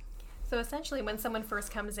guys? So essentially, when someone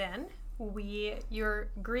first comes in, you're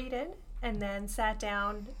greeted and then sat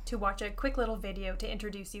down to watch a quick little video to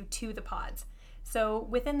introduce you to the pods. So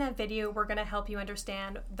within that video, we're going to help you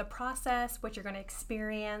understand the process, what you're going to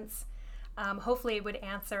experience. Hopefully it would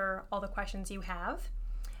answer all the questions you have.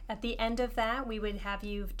 At the end of that, we would have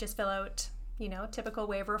you just fill out, typical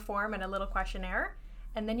waiver form and a little questionnaire,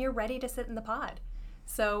 and then you're ready to sit in the pod.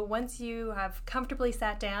 So once you have comfortably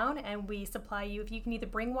sat down, and we supply you, if you can either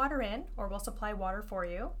bring water in or we'll supply water for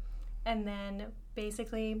you, and then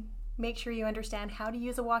basically make sure you understand how to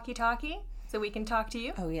use a walkie-talkie so we can talk to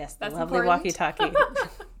you. Oh yes, the That's lovely important. walkie-talkie.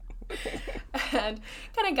 And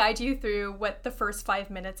kind of guide you through what the first 5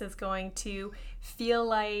 minutes is going to feel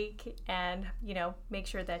like, and make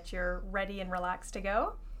sure that you're ready and relaxed to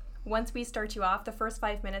go. Once we start you off, the first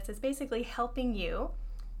 5 minutes is basically helping you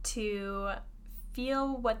to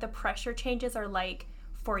feel what the pressure changes are like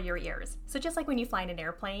for your ears. So just like when you fly in an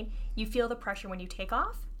airplane, you feel the pressure when you take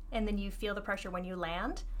off, and then you feel the pressure when you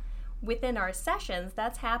land. Within our sessions,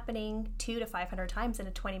 that's happening 200 to 500 times in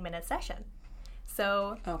a 20-minute session.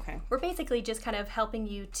 So we're basically just kind of helping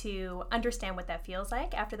you to understand what that feels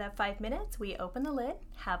like. After that 5 minutes, we open the lid,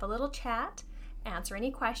 have a little chat, answer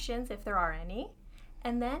any questions if there are any,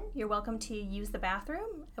 and then you're welcome to use the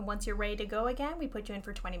bathroom. And once you're ready to go again, we put you in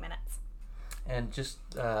for 20 minutes. And just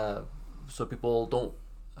so people don't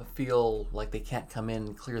feel like they can't come in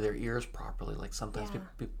and clear their ears properly, like sometimes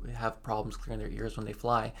people have problems clearing their ears when they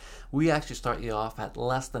fly, we actually start you off at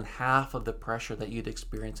less than half of the pressure that you'd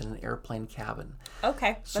experience in an airplane cabin.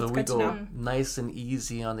 Okay, so that's we good go to know. nice and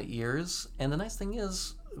easy on the ears. And the nice thing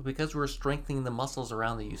is, because we're strengthening the muscles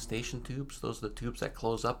around the eustachian tubes, those are the tubes that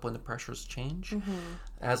close up when the pressures change.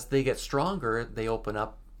 As they get stronger, they open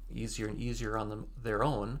up easier and easier on their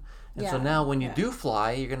own. And so now when you do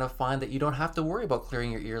fly, you're going to find that you don't have to worry about clearing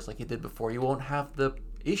your ears like you did before. You won't have the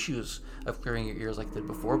issues of clearing your ears like you did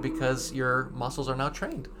before, because your muscles are now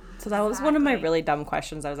trained. So that was one of my really dumb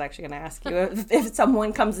questions I was actually going to ask you. If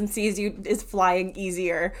someone comes and sees you, is flying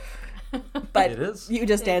easier? But it is. You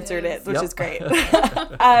just answered it, which Yep. is great.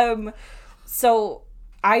 So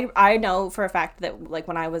I know for a fact that, like,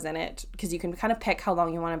 when I was in it, because you can kind of pick how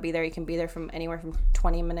long you want to be there. You can be there from anywhere from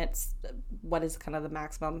 20 minutes. What is kind of the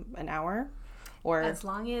maximum? An hour? Or as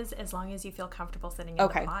long as you feel comfortable sitting in the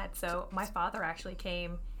pod. So my father actually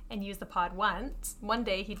came and used the pod once. One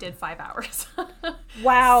day he did 5 hours.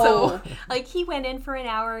 Wow. So like he went in for an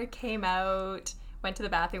hour, came out, went to the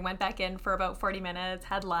bathroom, went back in for about 40 minutes,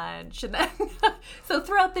 had lunch, and then so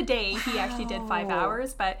throughout the day he actually did 5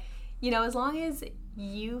 hours. But as long as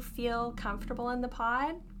you feel comfortable in the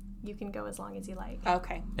pod, you can go as long as you like.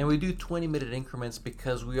 Okay. And we do 20-minute increments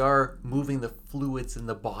because we are moving the fluids in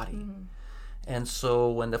the body. Mm-hmm. And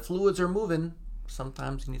so when the fluids are moving,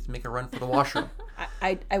 sometimes you need to make a run for the washroom.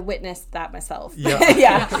 I witnessed that myself.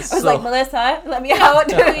 Yeah. I was like, Melissa, let me out,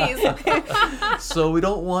 please. So we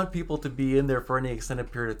don't want people to be in there for any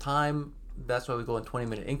extended period of time. That's why we go in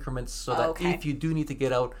 20-minute increments, so that if you do need to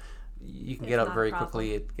get out, you can get out very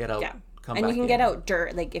quickly, get out come And back you can in. get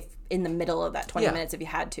out like if in the middle of that 20 Yeah. minutes if you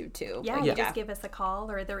had to too. Yeah, Like, you just give us a call,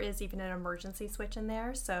 or there is even an emergency switch in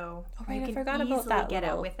there, so right, you I can forgot easily about that get out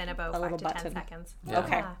little- within about a 5 little to 10 button. seconds. Yeah.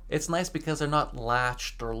 Okay. It's nice because they're not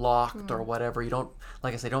latched or locked or whatever. You don't,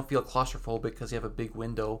 like I say, don't feel claustrophobic because you have a big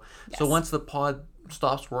window. So Yes. once the pod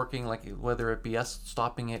stops working, like whether it be us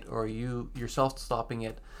stopping it or you yourself stopping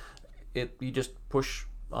it, you just push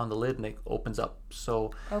on the lid and it opens up.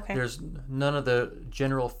 So Okay. there's none of the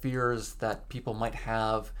general fears that people might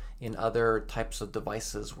have in other types of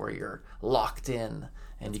devices where you're locked in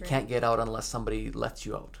and you can't get out unless somebody lets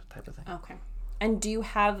you out, type of thing. Okay. And do you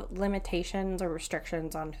have limitations or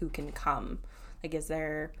restrictions on who can come? Like, is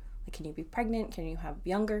there, like, can you be pregnant? Can you have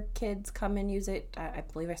younger kids come and use it? I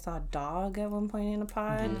believe I saw a dog at one point in a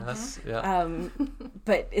pod. Yes, yeah.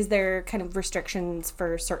 But is there kind of restrictions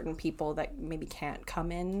for certain people that maybe can't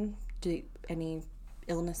come in? Any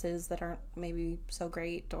illnesses that aren't maybe so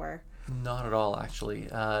great or? Not at all, actually.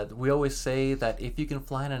 We always say that if you can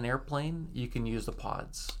fly in an airplane, you can use the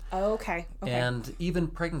pods. Oh, okay. Okay. And even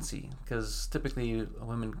pregnancy, because typically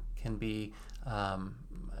women can be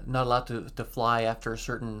not allowed to fly after a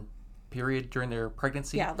certain period during their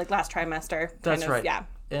pregnancy. yeah, like last trimester. That's kind of, right. Yeah.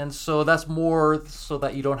 And so that's more so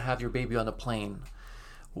that you don't have your baby on the plane.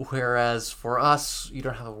 Whereas for us, you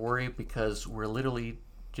don't have to worry because we're literally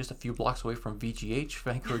just a few blocks away from VGH,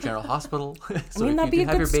 Vancouver General Hospital. So I mean, if that'd you be a do have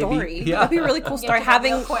good your baby- story. Yeah. That'd be a really cool story. to that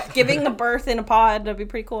real Having, quick. giving the birth in a pod, that'd be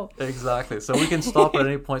pretty cool. Exactly. So we can stop at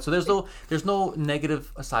any point. So there's no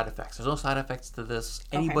negative side effects. There's no side effects to this.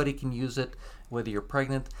 Anybody can use it, whether you're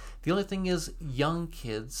pregnant. The only thing is young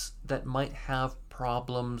kids that might have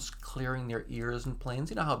problems clearing their ears in planes.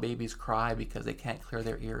 You know how babies cry because they can't clear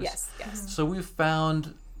their ears? Yes, yes. So we've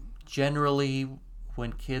found generally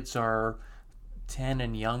when kids are 10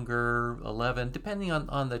 and younger, 11, depending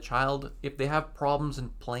on the child, if they have problems in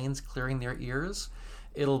planes clearing their ears,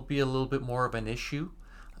 it'll be a little bit more of an issue.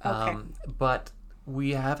 Okay. But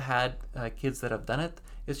we have had kids that have done it.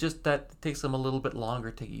 It's just that it takes them a little bit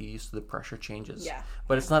longer to get used to the pressure changes. Yeah.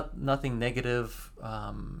 But it's nothing negative.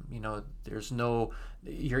 There's no,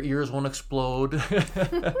 your ears won't explode.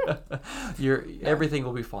 Everything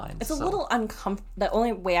will be fine. It's a little uncomfortable. The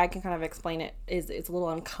only way I can kind of explain it is it's a little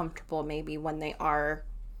uncomfortable maybe when they are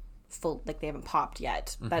full, like they haven't popped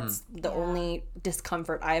yet. That's the only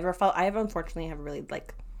discomfort I ever felt. I have unfortunately have really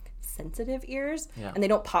like sensitive ears and they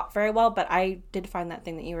don't pop very well, but I did find that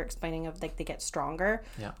thing that you were explaining of like they get stronger.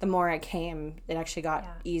 Yeah. The more I came, it actually got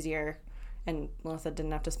easier. And Melissa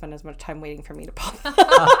didn't have to spend as much time waiting for me to pop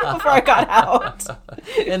before I got out.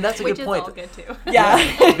 And that's a Which good point. is all good too.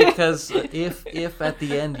 Yeah. Because if at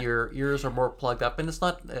the end your ears are more plugged up, and it's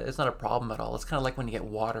not a problem at all. It's kind of like when you get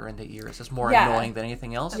water in the ears. It's more annoying than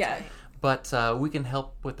anything else. Yeah. But we can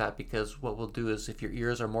help with that because what we'll do is if your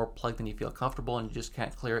ears are more plugged and you feel comfortable and you just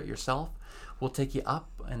can't clear it yourself, we'll take you up,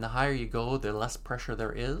 and the higher you go, the less pressure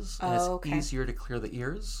there is, and it's easier to clear the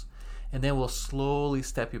ears. And then we'll slowly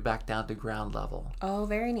step you back down to ground level. Oh,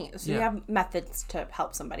 very neat. So you have methods to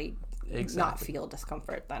help somebody not Exactly. feel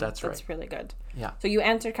discomfort then. That's right. That's really good. Yeah. So you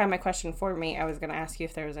answered kind of my question for me. I was going to ask you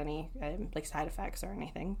if there was any like side effects or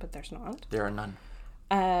anything, but there's not. There are none.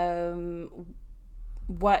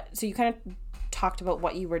 So you kind of talked about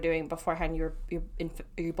what you were doing beforehand. Are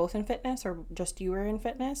you both in fitness, or just you were in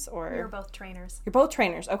fitness, or We're both trainers. you're both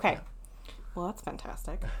trainers? Okay. Well, that's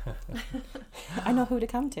fantastic. I know who to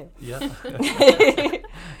come to. Yeah.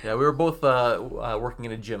 Yeah, we were both working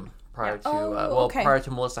in a gym prior to prior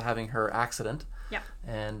to Melissa having her accident. Yeah.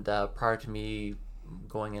 And prior to me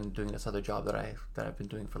going and doing this other job that I've been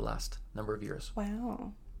doing for the last number of years.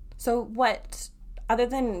 Wow. So what, other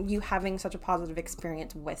than you having such a positive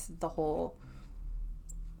experience with the whole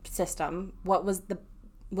system, was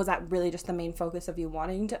that really just the main focus of you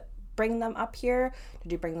wanting to bring them up here?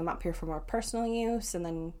 Did you bring them up here for more personal use and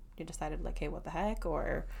then you decided like, hey, what the heck?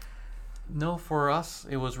 Or No, for us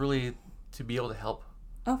it was really to be able to help.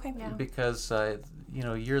 okay. Yeah. Because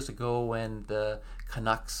years ago when the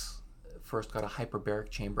Canucks first got a hyperbaric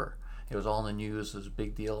chamber, it was all in the news. It was a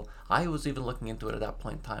big deal. I was even looking into it at that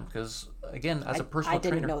point in time because, again, as a personal I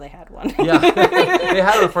didn't trainer, know they had one. yeah, they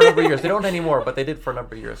had it for a number of years. They don't anymore, but they did for a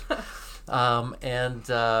number of years.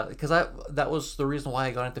 Because that was the reason why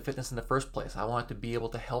I got into fitness in the first place. I wanted to be able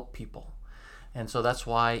to help people, and so that's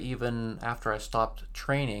why even after I stopped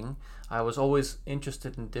training, I was always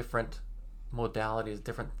interested in different modalities,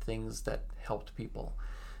 different things that helped people.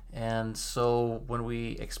 And so when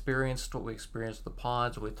we experienced what we experienced with the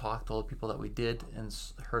pods, we talked to all the people that we did and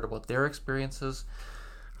heard about their experiences.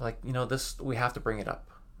 Like, we have to bring it up.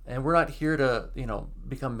 And we're not here to,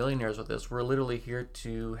 become millionaires with this. We're literally here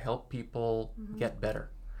to help people get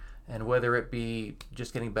better. And whether it be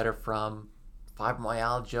just getting better from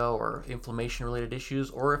fibromyalgia or inflammation related issues,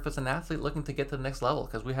 or if it's an athlete looking to get to the next level,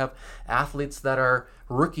 because we have athletes that are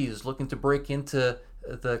rookies looking to break into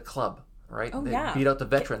the club, right? Oh, They yeah. beat out the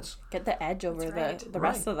veterans. Get the edge over right. the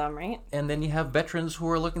rest of them, right? And then you have veterans who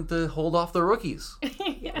are looking to hold off the rookies,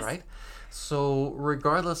 Yes. right? So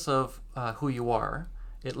regardless of who you are,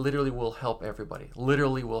 it literally will help everybody.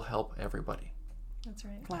 Literally will help everybody. That's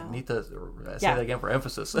right. Wow. I need to say Yeah. that again for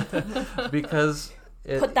emphasis, because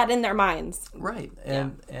Put that in their minds. right,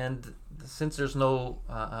 and since there's no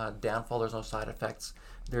downfall, there's no side effects.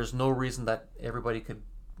 There's no reason that everybody could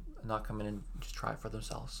not come in and just try it for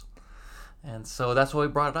themselves. And so that's why we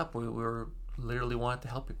brought it up. We were literally wanted to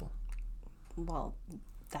help people. Well,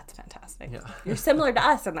 that's fantastic. Yeah. You're similar to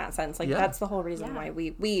us in that sense. Like Yeah. that's the whole reason Yeah. why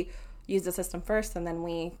we use the system first, and then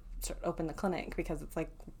we open the clinic, because it's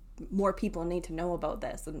like more people need to know about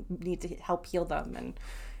this and need to help heal them and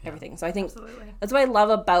everything. So I think Absolutely. that's what I love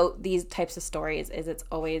about these types of stories is it's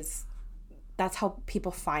always, that's how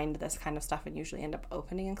people find this kind of stuff and usually end up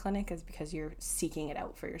opening a clinic, is because you're seeking it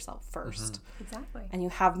out for yourself first. Exactly. And you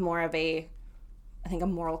have more of a, I think, a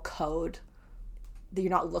moral code that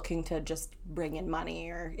you're not looking to just bring in money,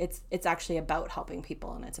 or it's actually about helping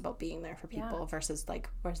people and it's about being there for people versus like,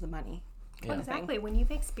 where's the money? Well, exactly. When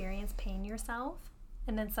you've experienced pain yourself,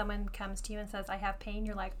 and then someone comes to you and says, I have pain,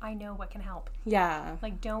 you're like, I know what can help. Yeah.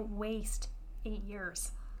 Like, don't waste 8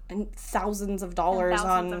 years. And thousands of dollars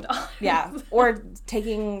thousands on of dollars. yeah, or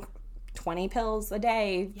taking 20 pills a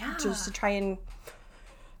day just to try and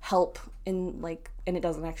help in like, and it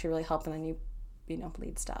doesn't actually really help, and then you know,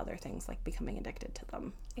 leads to other things like becoming addicted to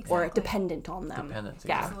them or Exactly. dependent on them. Dependency,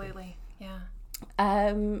 Yeah. Absolutely.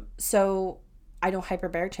 Yeah. So I know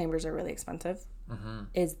hyperbaric chambers are really expensive.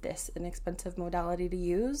 Is this an expensive modality to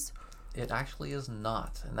use? It actually is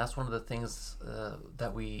not, and that's one of the things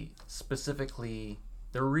that we specifically.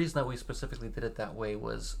 The reason that we specifically did it that way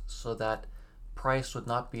was so that price would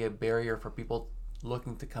not be a barrier for people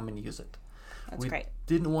looking to come and use it. That's We great.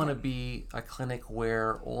 didn't want to be a clinic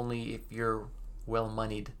where only if you're well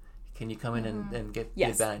moneyed can you come in and get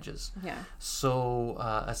Yes. the advantages. Yeah. So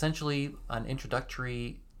essentially, an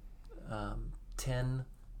introductory 10,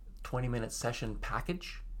 20-minute session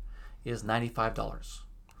package is $95.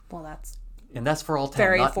 Well, that's And that's for all 10,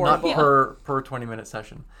 Very not affordable. per 20-minute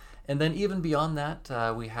session. And then even beyond that,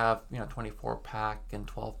 we have 24-pack and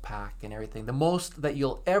 12-pack and everything. The most that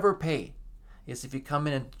you'll ever pay is if you come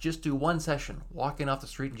in and just do one session, walk in off the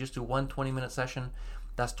street and just do one 20-minute session,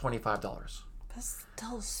 that's $25. that's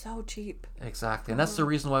still so cheap. Exactly. And that's the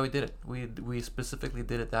reason why we did it. We specifically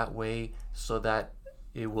did it that way so that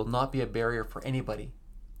it will not be a barrier for anybody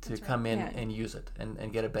to come in Yeah. and use it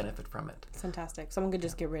and get a benefit from it. It's fantastic. Someone could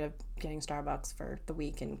just get rid of getting Starbucks for the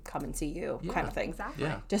week and come and see you, Yeah. kind of thing. Exactly.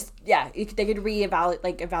 Yeah. Just they could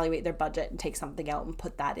evaluate their budget and take something out and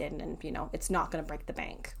put that in, and it's not going to break the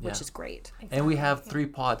bank, which Yeah. is great. And we have 3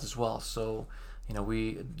 pods as well. So,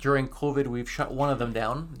 we during COVID we've shut one of them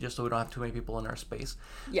down just so we don't have too many people in our space.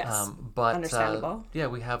 Yes, But understandable.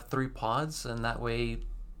 we have 3 pods, and that way,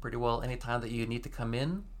 pretty well, anytime that you need to come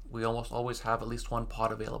in, we almost always have at least 1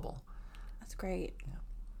 pod available. That's great.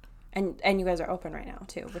 And you guys are open right now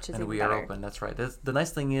too, which is And even we better. are open. That's right. The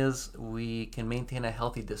nice thing is we can maintain a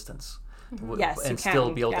healthy distance. Yes, you and still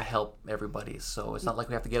can, be able yeah. to help everybody. So it's not like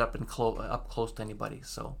we have to get up and up close to anybody.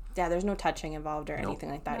 So Yeah, there's no touching involved or anything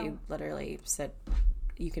like that. No. You literally sit.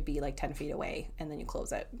 You could be like 10 feet away, and then you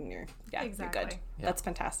close it, and you're good. Exactly. Yeah. That's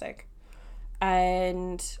fantastic.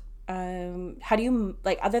 And how do you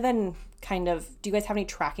other than do you guys have any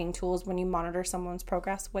tracking tools when you monitor someone's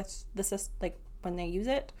progress with the system, like when they use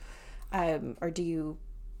it, or do you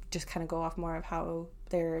just kind of go off more of how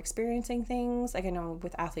they're experiencing things? Like I know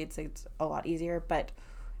with athletes it's a lot easier, but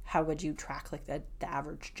how would you track like the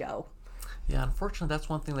average Joe? yeah, unfortunately, that's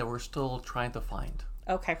one thing that we're still trying to find.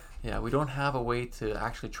 Okay. Yeah, we don't have a way to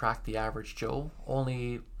actually track the average Joe,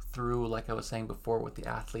 only through, like I was saying before, with the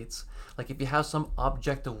athletes. Like if you have some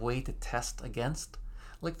objective way to test against,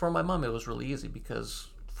 like for my mom, it was really easy because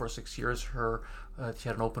for 6 years she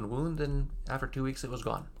had an open wound, and after 2 weeks it was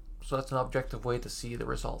gone. So that's an objective way to see the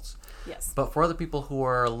results. Yes. But for other people who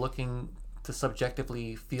are looking to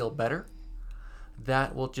subjectively feel better,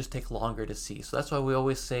 that will just take longer to see. So that's why we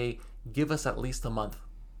always say, give us at least a month,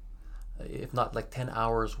 if not like 10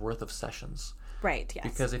 hours worth of sessions. Right. Yes.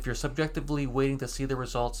 Because if you're subjectively waiting to see the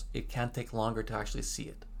results, it can take longer to actually see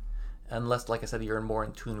it. Unless, like I said, you're more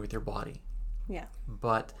in tune with your body. yeah.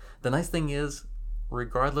 But the nice thing is,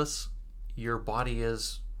 regardless, your body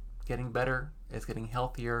is getting better, it's getting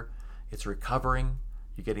healthier, it's recovering,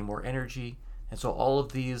 you're getting more energy. And so all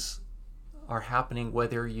of these are happening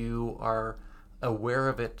whether you are aware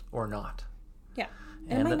of it or not. Yeah.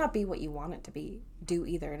 And it might not be what you want it to do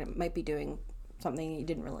either. And it might be doing something you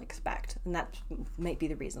didn't really expect. And that might be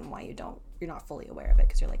the reason why you're not fully aware of it.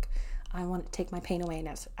 Because you're like, I want to take my pain away, and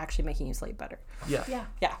it's actually making you sleep better. Yeah.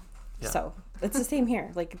 Yeah. So it's the same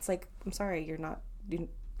here. Like, it's like, I'm sorry,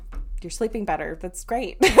 you're sleeping better. That's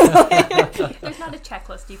great. There's not a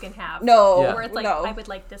checklist you can have. No. Yeah. Where it's like, no. I would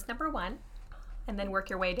like this number 1, and then work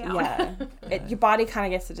your way down. Yeah. Your body kind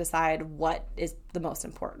of gets to decide what is the most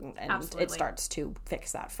important, and Absolutely. it starts to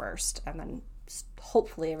fix that first, and then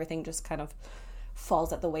hopefully everything just kind of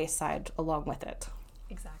falls at the wayside along with it.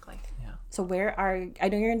 Exactly. Yeah. So I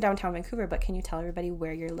know you're in downtown Vancouver, but can you tell everybody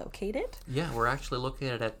where you're located? Yeah, we're actually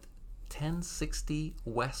located at 1060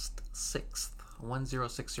 West 6th,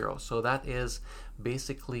 1060. So that is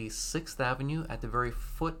basically 6th Avenue at the very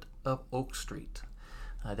foot of Oak Street,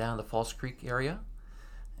 down in the Falls Creek area.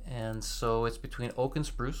 And so it's between Oak and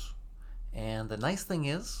Spruce. And the nice thing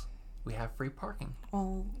is we have free parking.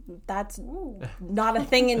 Well, that's not a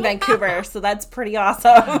thing in Vancouver, so that's pretty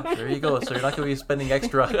awesome. There you go. So you're not going to be spending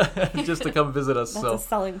extra just to come visit us. That's a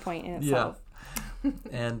selling point in itself. Yeah.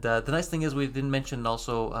 And the nice thing is we didn't mention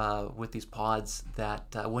also with these pods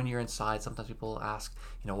that when you're inside, sometimes people ask,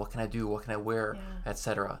 what can I do? What can I wear?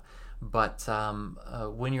 Etc. But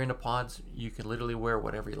when you're in the pods, you can literally wear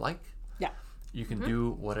whatever you like. Yeah. You can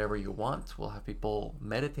do whatever you want. We'll have people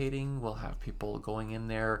meditating. We'll have people going in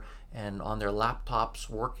there and on their laptops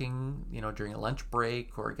working, during a lunch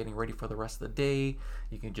break or getting ready for the rest of the day.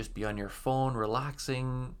 You can just be on your phone,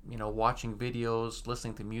 relaxing, watching videos,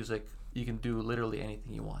 listening to music. You can do literally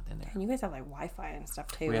anything you want in there. And you guys have like Wi-Fi and stuff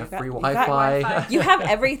too. We have free Wi-Fi. You have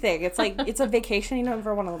everything. It's like, it's a vacation you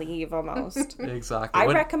never want to leave almost. Exactly. I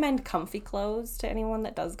recommend comfy clothes to anyone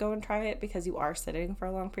that does go and try it, because you are sitting for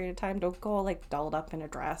a long period of time. Don't go like dolled up in a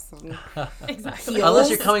dress and Exactly. heels. Unless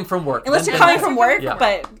you're coming from work. Unless Then- you're coming from work, Yeah.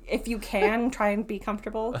 but if you can, try and be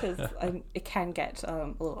comfortable, because it can get a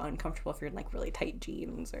little uncomfortable if you're in like really tight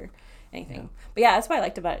jeans or anything. But yeah, that's what I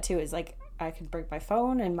liked about it too, is like I could bring my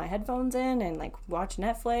phone and my headphones in and like watch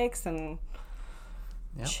Netflix and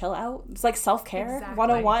chill out. It's like self-care Exactly.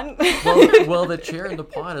 101. well, the chair in the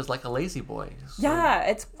pod is like a lazy boy. So Yeah,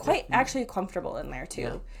 it's quite actually comfortable in there too.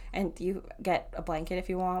 Yeah. And you get a blanket if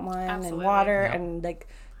you want one, Absolutely. and water, Yeah. and like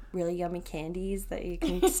really yummy candies that you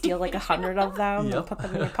can steal like 100 of them Yep. and put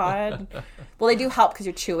them in your pod. Well, they do help because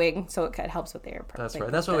you're chewing, so it helps with the air. That's like,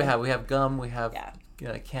 right. That's what we have. We have gum. We have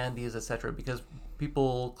Yeah. candies, etc. Because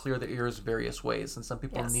people clear their ears various ways, and some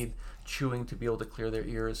people Yes. need chewing to be able to clear their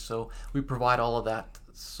ears. So we provide all of that.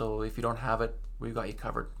 So if you don't have it, we've got you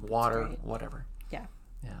covered. Water, great. whatever. Yeah.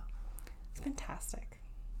 Yeah. It's fantastic.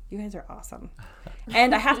 You guys are awesome.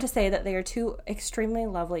 And I have to say that they are two extremely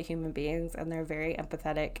lovely human beings, and they're very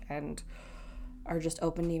empathetic and are just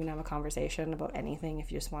open to even have a conversation about anything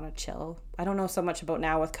if you just want to chill. I don't know so much about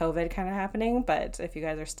now with COVID kind of happening, but if you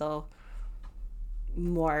guys are still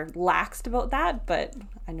more laxed about that, but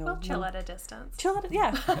I know We'll chill at a distance. chill at it,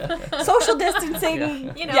 yeah. Social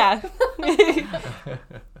distancing, You know. yeah.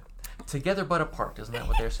 Together but apart, isn't that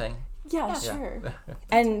what they're saying? Yeah, sure.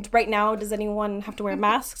 And right now, does anyone have to wear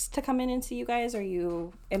masks to come in and see you guys? Are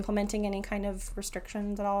you implementing any kind of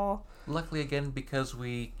restrictions at all? Luckily, again, because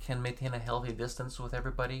we can maintain a healthy distance with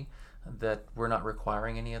everybody, that we're not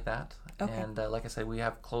requiring any of that. Okay. And like I said, we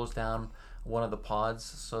have closed down one of the pods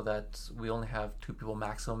so that we only have 2 people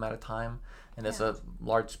maximum at a time. And it's a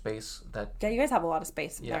large space that... Yeah, you guys have a lot of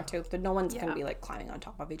space in Yeah. there too, but no one's going Yeah. to be like climbing on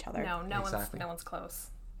top of each other. No Exactly. one's close.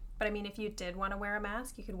 But I mean, if you did want to wear a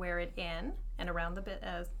mask, you could wear it in and around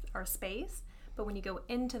our space. But when you go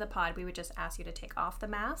into the pod, we would just ask you to take off the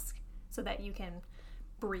mask so that you can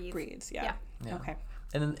breathe. Breeds, yeah. Yeah. Okay.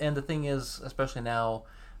 And the thing is, especially now,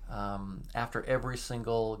 after every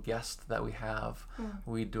single guest that we have,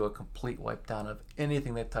 we do a complete wipe down of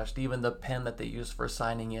anything they touched, even the pen that they use for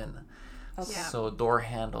signing in. Okay. Yeah. So door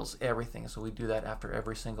handles, everything. So we do that after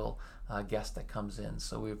every single guest that comes in.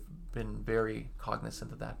 So we've been very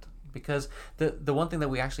cognizant of that. Because the one thing that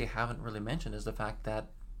we actually haven't really mentioned is the fact that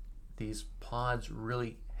these pods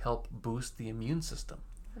really help boost the immune system.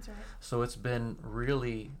 That's right. So it's been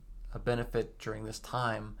really a benefit during this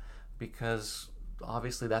time, because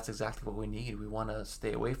obviously that's exactly what we need. We want to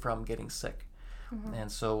stay away from getting sick. And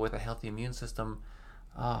so with a healthy immune system,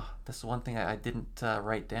 this is one thing I didn't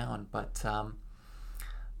write down, but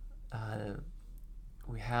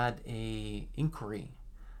we had a inquiry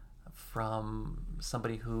from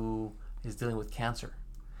somebody who is dealing with cancer.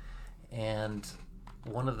 And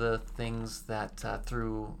one of the things that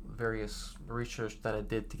through various research that I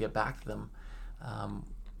did to get back to them,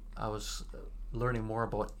 I was learning more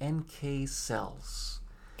about NK cells,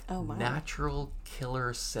 Oh my. natural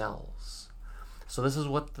killer cells. So this is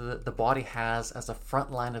what the body has as a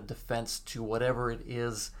front line of defense to whatever it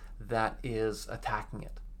is that is attacking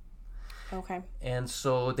it. Okay. And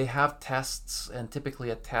so they have tests, and typically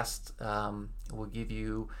a test will give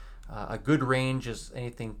you a good range is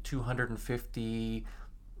anything 250.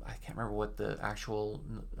 I can't remember what the actual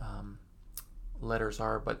letters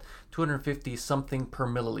are, but 250 something per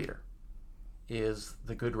milliliter is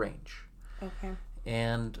the good range. Okay.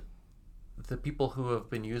 And the people who have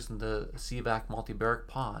been using the CVAC multibaric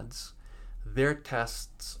pods, their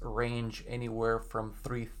tests range anywhere from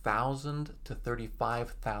 3,000 to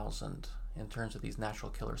 35,000 in terms of these natural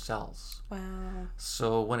killer cells. Wow.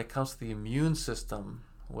 So when it comes to the immune system,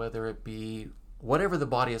 whether it be whatever the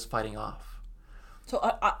body is fighting off, So,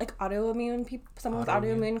 like autoimmune people, someone with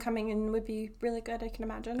Autoimmune. autoimmune coming in would be really good, I can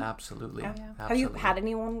imagine. absolutely. Yeah. absolutely. Have you had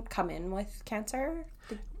anyone come in with cancer?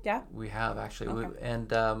 Yeah. We have actually, Okay.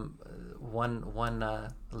 and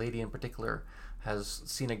one lady in particular has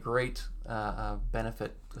seen a great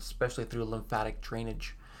benefit, especially through lymphatic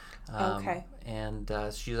drainage. Okay. And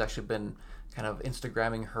she's actually been kind of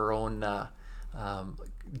Instagramming her own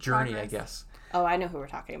journey, I Progress. guess. Oh, I know who we're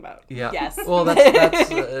talking about. Yeah. Yes. Well, that's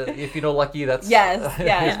if you know Lucky, that's Yes,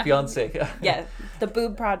 yeah. his fiance. Yeah, the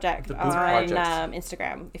Boob Project The Boob on Project.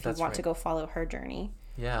 Instagram. If That's you want to right. go follow her journey.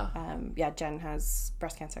 Yeah, Yeah, Jen has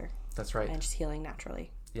breast cancer that's right. and she's healing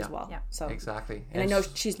naturally Yeah. as well. Yeah. So, Exactly. and I know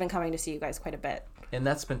she's been coming to see you guys quite a bit. and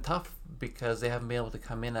that's been tough because they haven't been able to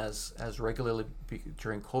come in as regularly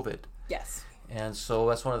during COVID. Yes. And so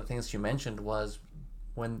that's one of the things you mentioned was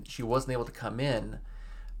when she wasn't able to come in,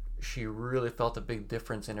 she really felt a big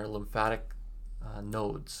difference in her lymphatic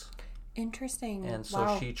nodes. Interesting. And so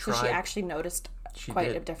wow. she So she tried- actually noticed She quite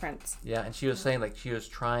did. a difference. Yeah, and she was saying like she was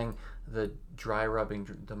trying the dry rubbing,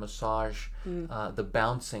 the massage, the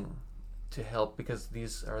bouncing to help because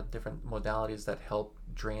these are different modalities that help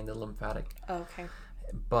drain the lymphatic. Okay.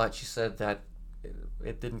 But she said that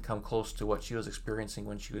it didn't come close to what she was experiencing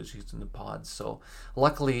when she was using the pods. So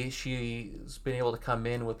luckily she's been able to come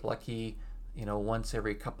in with Lucky, once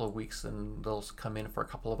every couple of weeks, and they'll come in for a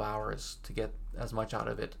couple of hours to get as much out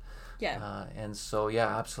of it. Yeah. And so,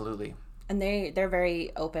 yeah, absolutely. And they're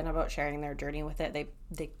very open about sharing their journey with it.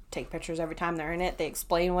 They take pictures every time they're in it. They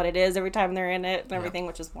explain what it is every time they're in it and everything,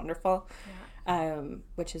 which is wonderful.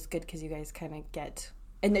 Which is good because you guys kind of get,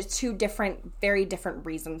 and there's two very different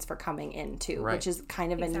reasons for coming in too, Right. which is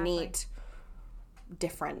kind of Exactly. a neat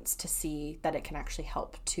difference to see that it can actually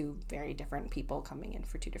help two very different people coming in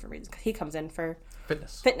for two different reasons. 'Cause he comes in for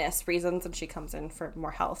fitness reasons and she comes in for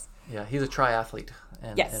more health. Yeah, he's a triathlete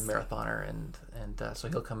and, Yes. and marathoner, and so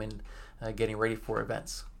he'll come in getting ready for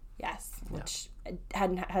events. Yes, which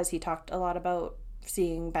has he talked a lot about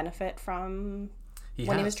seeing benefit from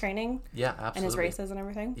when he was training Yeah, absolutely. and his races and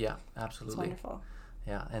everything? Yeah, It's absolutely. wonderful.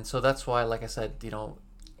 Yeah, and so that's why, like I said,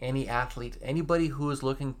 any athlete, anybody who is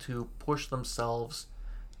looking to push themselves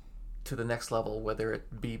to the next level, whether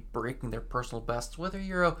it be breaking their personal bests, whether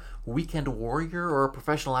you're a weekend warrior or a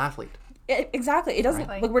professional athlete. Exactly. It doesn't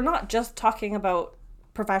Right. like we're not just talking about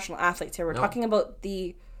professional athletes here. We're talking about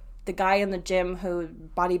the guy in the gym who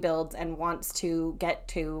bodybuilds and wants to get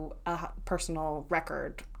to a personal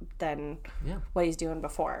record than what he's doing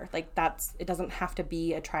before. Like it doesn't have to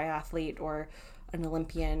be a triathlete or an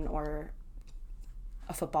Olympian or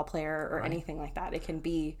a football player or anything like that. It can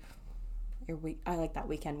be I like that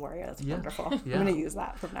weekend warrior. That's wonderful. Yeah. I'm going to use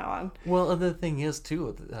that from now on. Well, the thing is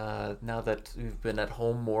too, now that we've been at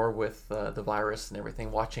home more with the virus and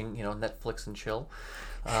everything, watching Netflix and chill,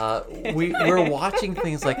 we're watching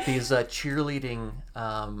things like these cheerleading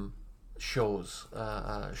shows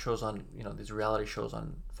on these reality shows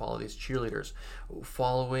on follow these cheerleaders,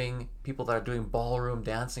 following people that are doing ballroom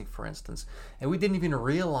dancing, for instance, and we didn't even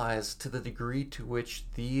realize to the degree to which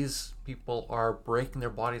these people are breaking their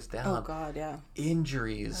bodies down. Oh God, yeah.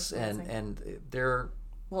 Injuries and they're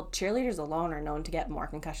Well, cheerleaders alone are known to get more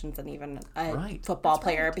concussions than even a Right. football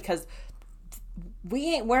player because we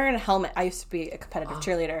ain't wearing a helmet. I used to be a competitive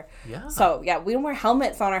cheerleader. yeah. So, yeah, we don't wear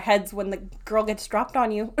helmets on our heads when the girl gets dropped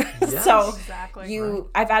on you. Yes. So, Exactly.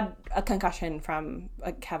 I've had a concussion from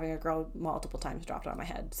having a girl multiple times dropped on my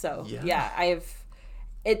head. So, Yeah.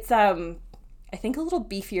 it's I think a little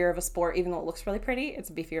beefier of a sport, even though it looks really pretty. It's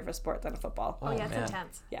beefier of a sport than a football. Oh, yeah, it's man.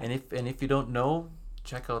 intense. Yeah. And if you don't know,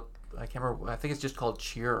 check out, I can't remember, I think it's just called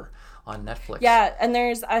Cheer on Netflix. Yeah, and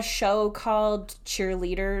there's a show called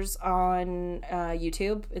Cheerleaders on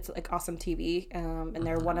YouTube. It's like awesome TV, and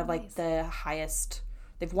they're one of like the highest.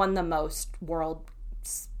 They've won the most world,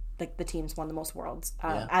 like the teams won the most worlds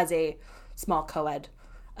as a small co-ed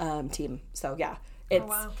team. So yeah, it's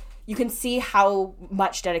wow. you can see how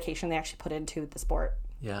much dedication they actually put into the sport.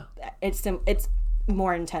 Yeah. It's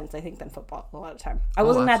more intense, I think, than football a lot of time. I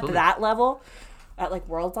wasn't at absolutely. that level, at like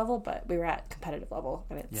world level, but we were at competitive level,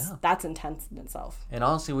 and that's intense in itself. And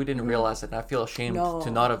honestly, we didn't realize it. And I feel ashamed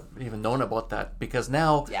to not have even known about that, because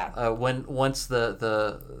now, once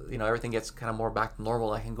the everything gets kind of more back to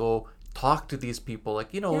normal, I can go talk to these people.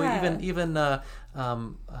 Like even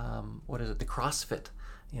what is it? The CrossFit.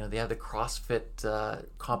 They have the CrossFit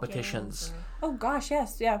competitions. Oh gosh,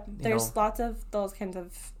 yes, yeah. There's lots of those kinds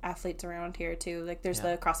of athletes around here too. Like there's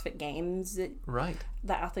the CrossFit Games Right.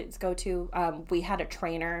 that athletes go to. We had a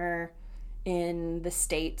trainer in the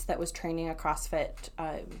States that was training a CrossFit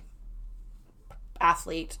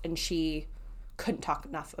athlete, and she couldn't talk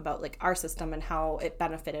enough about like our system and how it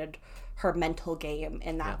benefited her mental game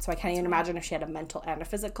in that. Yeah. So I can't even imagine if she had a mental and a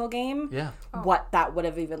physical game, what that would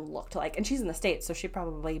have even looked like. And she's in the States, so she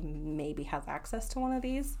probably maybe has access to one of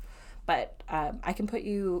these. But I can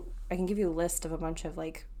give you a list of a bunch of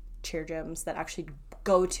like cheer gyms that actually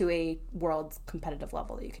go to a world competitive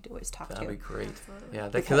level that you could always talk to. That'd be great. Absolutely. Yeah,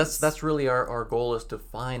 because that's really our goal, is to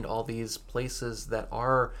find all these places that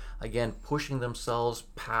are, again, pushing themselves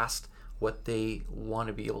past what they want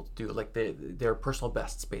to be able to do, like their personal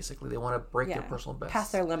bests, basically. They want to break their personal bests.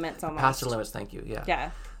 Past their limits almost. Past their limits, thank you, yeah.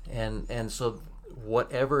 Yeah. And so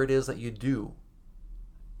whatever it is that you do,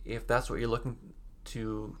 if that's what you're looking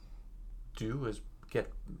to do, is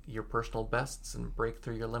get your personal bests and break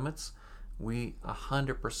through your limits, we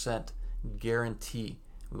 100% guarantee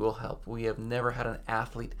we will help. We have never had an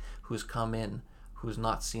athlete who's come in who's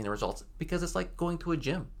not seen the results, because it's like going to a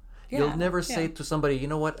gym. You'll never say to somebody, you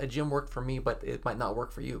know what, a gym worked for me, but it might not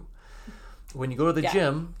work for you. When you go to the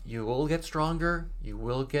gym, you will get stronger. You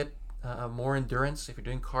will get more endurance. If you're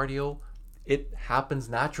doing cardio, it happens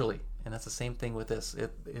naturally. And that's the same thing with this.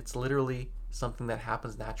 It's literally something that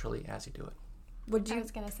happens naturally as you do it. I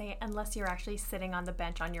was going to say, unless you're actually sitting on the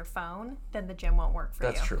bench on your phone, then the gym won't work for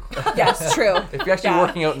you. That's true. Yes, true. If you're actually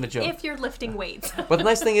working out in the gym. If you're lifting weights. But the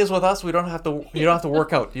nice thing is with us, you don't have to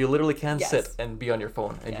work out. You literally can sit and be on your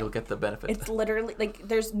phone, and you'll get the benefit. It's literally like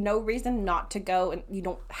there's no reason not to go, and you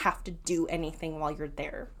don't have to do anything while you're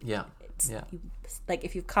there. Yeah. Like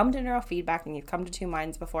if you've come to neurofeedback and you've come to Two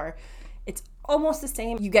Minds before, it's almost the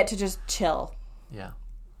same. You get to just chill. Yeah.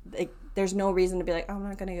 Like there's no reason to be like, oh, I'm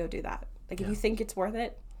not going to go do that. Like, if you think it's worth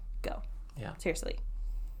it, go. Yeah. Seriously.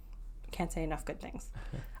 Can't say enough good things.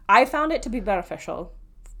 I found it to be beneficial.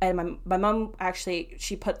 And my mom actually,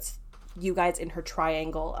 she puts you guys in her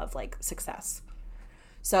triangle of, like, success.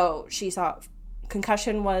 So she saw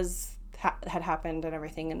concussion had happened and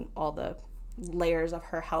everything, and all the layers of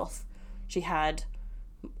her health. She had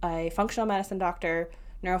a functional medicine doctor,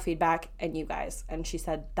 neurofeedback, and you guys. And she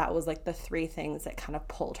said that was, like, the three things that kind of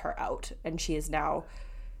pulled her out. And she is now...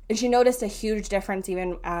 And she noticed a huge difference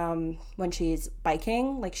even when she's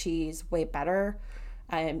biking. Like, she's way better.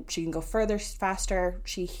 She can go further, faster.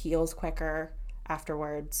 She heals quicker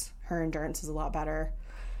afterwards. Her endurance is a lot better.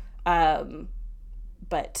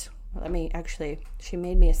 But she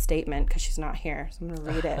made me a statement because she's not here. So I'm going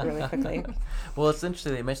to read it really quickly. Well, it's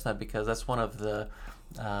interesting that you mentioned that, because that's one of the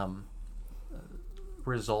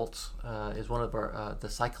results, is one of our the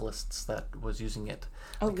cyclists that was using it.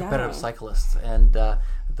 Competitive cyclists. And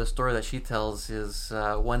the story that she tells is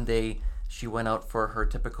one day she went out for her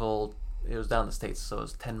typical, it was down in the States, so it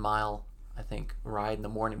was 10-mile, I think, ride in the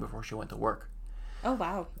morning before she went to work. Oh,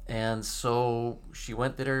 wow. And so she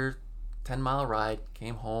went, did her 10-mile ride,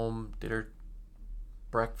 came home, did her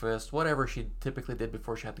breakfast, whatever she typically did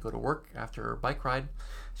before she had to go to work after her bike ride.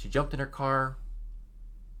 She jumped in her car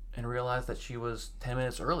and realized that she was 10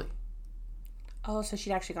 minutes early. Oh, so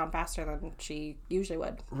she'd actually gone faster than she usually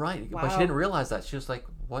would. Right. Wow. But she didn't realize that. She was like,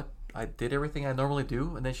 what? I did everything I normally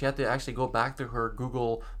do? And then she had to actually go back to her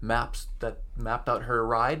Google Maps that mapped out her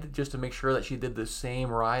ride just to make sure that she did the same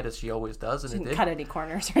ride as she always does. And she it didn't did. cut any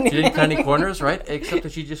corners or anything. She didn't cut any corners, right? Except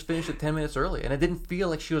that she just finished it 10 minutes early. And it didn't feel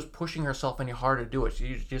like she was pushing herself any harder to do it.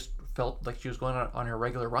 She just felt like she was going on her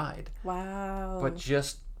regular ride. Wow. But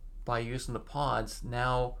just by using the pods,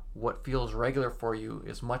 now what feels regular for you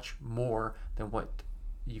is much more than what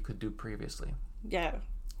you could do previously. Yeah.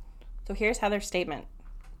 So here's Heather's statement.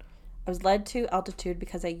 I was led to altitude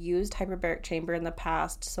because I used hyperbaric chamber in the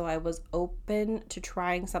past, so I was open to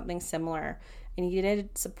trying something similar. I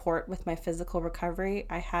needed support with my physical recovery.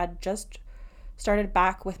 I had just started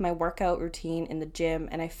back with my workout routine in the gym,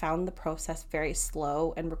 and I found the process very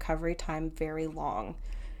slow and recovery time very long.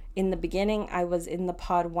 In the beginning, I was in the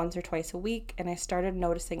pod once or twice a week, and I started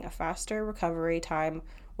noticing a faster recovery time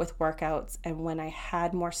with workouts, and when I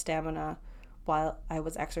had more stamina while I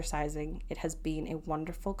was exercising. It has been a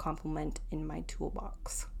wonderful complement in my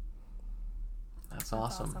toolbox. That's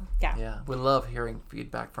awesome. Yeah. Yeah. We love hearing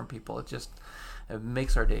feedback from people. It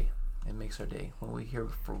makes our day. It makes our day when we hear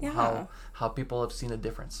from how people have seen a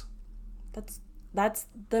difference. That's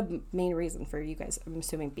the main reason for you guys, I'm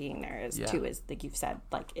assuming, being there is like you've said,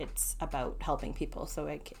 like it's about helping people. So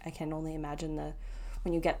I can only imagine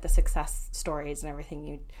when you get the success stories and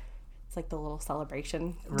everything, it's like the little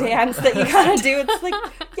celebration dance that you gotta do. It's like,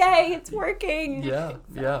 yay, it's working. Yeah.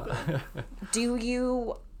 Do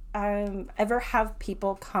you ever have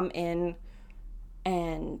people come in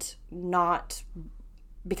and not,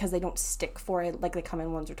 because they don't stick for it, like they come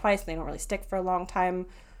in once or twice and they don't really stick for a long time,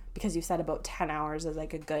 because you said about 10 hours is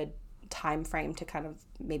like a good time frame to kind of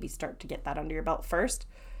maybe start to get that under your belt first?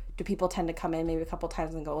 Do people tend to come in maybe a couple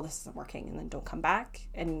times and go, oh, this isn't working, and then don't come back?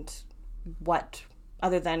 And what,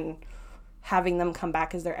 other than having them come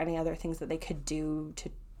back, is there any other things that they could do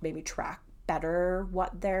to maybe track better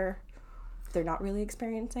what they're not really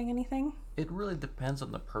experiencing anything? It really depends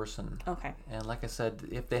on the person. Okay. And like I said,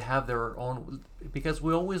 if they have their own, because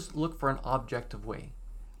we always look for an objective way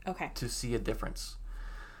to see a difference.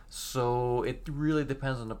 So it really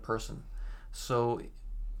depends on the person. So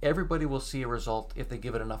everybody will see a result if they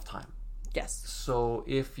give it enough time. Yes. So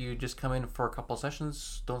if you just come in for a couple of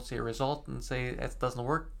sessions, don't see a result, and say it doesn't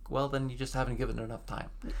work, well, then you just haven't given it enough time.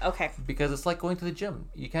 Okay. Because it's like going to the gym.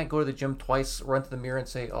 You can't go to the gym twice, run to the mirror and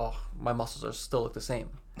say, oh, my muscles are still look the same.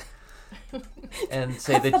 And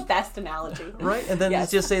say That's the best analogy. Right? And then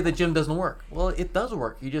just say the gym doesn't work. Well, it does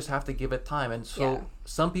work. You just have to give it time. And so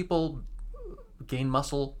some people gain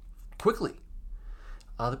muscle quickly.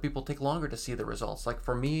 Other people take longer to see the results. Like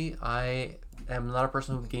for me, I am not a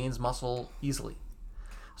person who gains muscle easily.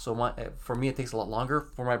 So for me, it takes a lot longer.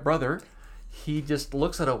 For my brother, he just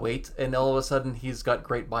looks at a weight and all of a sudden he's got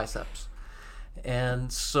great biceps.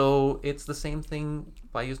 And so it's the same thing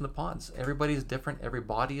by using the pods. Everybody's different. Every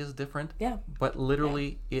body is different. Yeah. But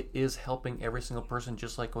literally, it is helping every single person,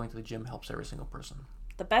 just like going to the gym helps every single person.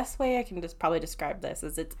 The best way I can just probably describe this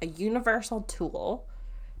is it's a universal tool,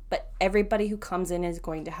 but everybody who comes in is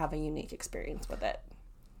going to have a unique experience with it.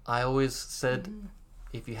 I always said,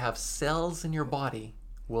 if you have cells in your body,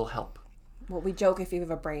 we'll help. Well, we joke, if you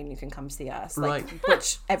have a brain, you can come see us, right?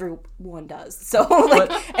 Which everyone does. So,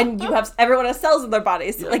 and everyone has cells in their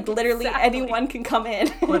bodies. So, literally, anyone can come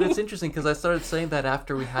in. But it's interesting because I started saying that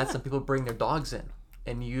after we had some people bring their dogs in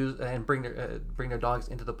and bring their dogs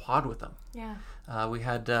into the pod with them. Yeah. We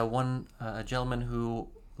had one gentleman who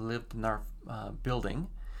lived in our building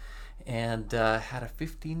and had a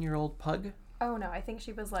 15-year-old pug. Oh no, I think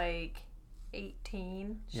she was like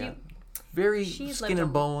 18. Very skin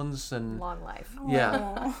and bones and long life.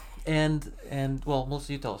 Yeah. and well,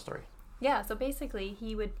 Melissa, you tell a story. Yeah, so basically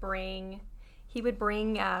he would bring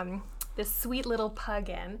this sweet little pug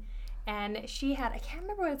in, and she had, I can't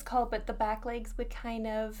remember what it's called, but the back legs would kind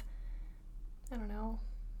of, I don't know,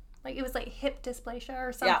 like it was like hip dysplasia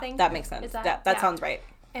or something. Yeah, that makes sense. That sounds right.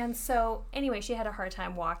 And so anyway, she had a hard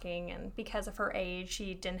time walking, and because of her age,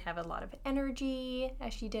 she didn't have a lot of energy,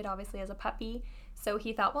 as she did obviously as a puppy. So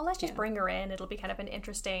he thought, well, let's just bring her in. It'll be kind of an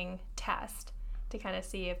interesting test to kind of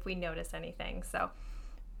see if we notice anything. So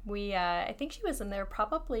we, I think she was in there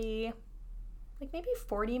probably like maybe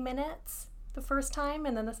 40 minutes the first time.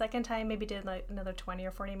 And then the second time maybe did like another 20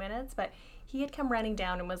 or 40 minutes. But he had come running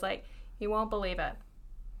down and was like, you won't believe it.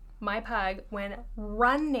 My pug went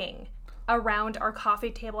running around our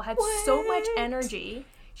coffee table, had so much energy.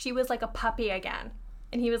 She was like a puppy again.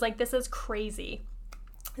 And he was like, this is crazy.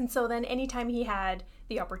 And so then anytime he had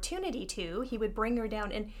the opportunity to, he would bring her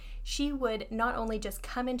down, and she would not only just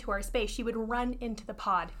come into our space, she would run into the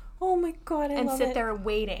pod. Oh my God, I love it. And sit there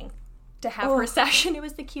waiting to have her session. It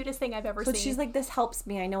was the cutest thing I've ever seen. She's like, this helps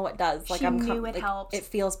me. I know it does. She knew it helps. It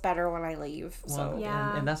feels better when I leave. Well, so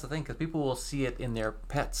and that's the thing, because people will see it in their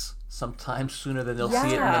pets sometimes sooner than they'll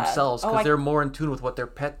see it in themselves, because they're more in tune with what their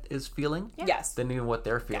pet is feeling than even what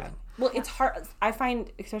they're feeling. Yeah. Well, it's hard. I find,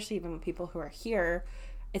 especially even with people who are here,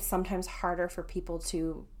 it's sometimes harder for people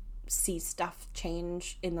to see stuff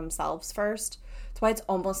change in themselves first. That's why it's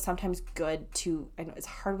almost sometimes good to, I know it's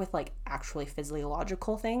hard with like actually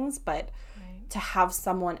physiological things, but to have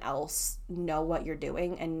someone else know what you're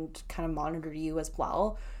doing and kind of monitor you as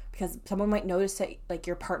well. Because someone might notice that, like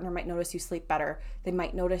your partner might notice you sleep better. They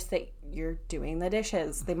might notice that you're doing the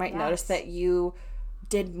dishes. They might notice that you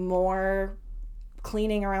did more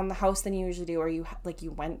cleaning around the house than you usually do, or you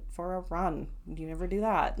went for a run. You never do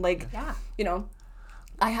that. You know,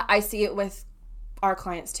 I see it with our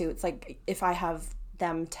clients too. It's like if I have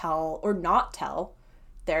them tell or not tell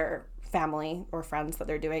their family or friends that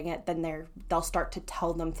they're doing it, then they'll start to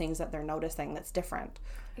tell them things that they're noticing that's different.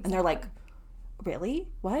 Exactly. And they're like, really?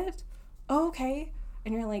 What? Oh, okay.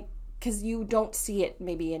 And you're like, because you don't see it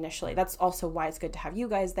maybe initially. That's also why it's good to have you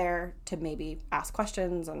guys there to maybe ask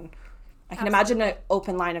questions. And I can imagine an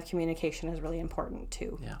open line of communication is really important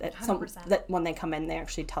too. Yeah. That when they come in, they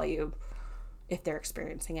actually tell you if they're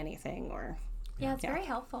experiencing anything or... Yeah, it's very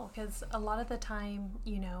helpful because a lot of the time,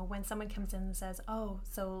 when someone comes in and says, oh,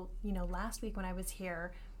 so, last week when I was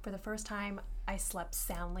here, for the first time, I slept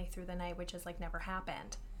soundly through the night, which has, like, never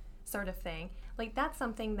happened, sort of thing. Like, that's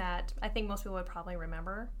something that I think most people would probably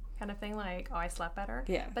remember, kind of thing, like, oh, I slept better.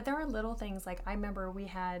 Yeah. But there are little things, like, I remember we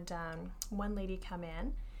had one lady come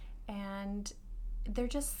in, and they're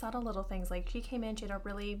just subtle little things. Like, she came in, she had a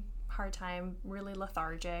really hard time, really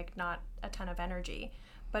lethargic, not a ton of energy.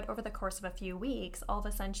 But over the course of a few weeks, all of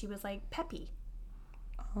a sudden she was like peppy.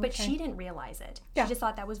 Okay. But she didn't realize it. Yeah. She just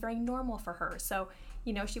thought that was very normal for her. So,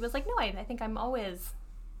 she was like, no, I think I'm always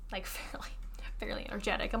like fairly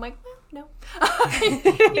energetic. I'm like, well, no.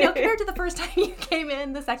 Compared to the first time you came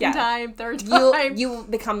in, the second time, third time. You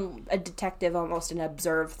become a detective almost and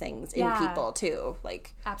observe things in people too.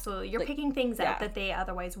 Like absolutely. You're picking things out that they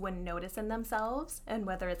otherwise wouldn't notice in themselves. And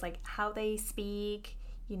whether it's like how they speak,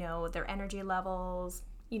 their energy levels,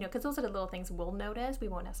 because those are the little things we'll notice. We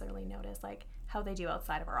won't necessarily notice, like, how they do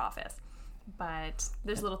outside of our office. But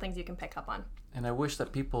there's little things you can pick up on. And I wish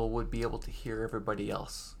that people would be able to hear everybody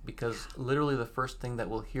else. Because literally the first thing that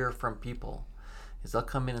we'll hear from people is they'll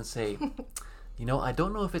come in and say, I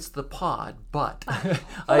don't know if it's the pod, but... we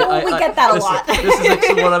get that a lot. This is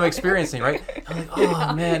actually what I'm experiencing, right? I'm like,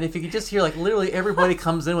 oh, man, if you could just hear, like, literally everybody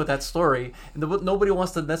comes in with that story, and nobody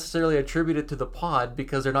wants to necessarily attribute it to the pod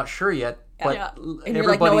because they're not sure yet. But and you're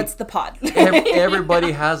like, no, it's the pod.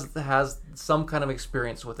 Everybody has some kind of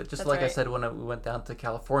experience with it. Just like I said when we went down to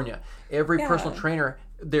California. Every personal trainer,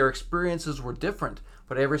 their experiences were different,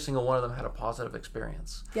 but every single one of them had a positive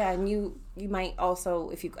experience. Yeah, and you might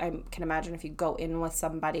also, I can imagine if you go in with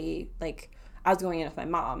somebody, like I was going in with my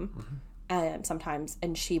mom sometimes,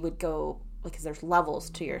 and she would go, because there's levels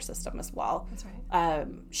to your system as well. That's right.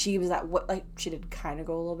 She was at she did kind of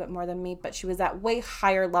go a little bit more than me, but she was at way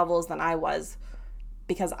higher levels than I was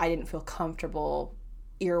because I didn't feel comfortable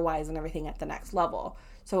ear-wise and everything at the next level.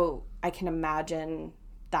 So I can imagine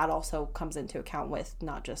that also comes into account with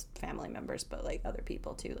not just family members, but like other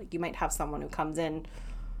people too. Like you might have someone who comes in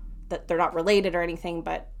that they're not related or anything,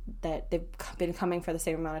 but that they've been coming for the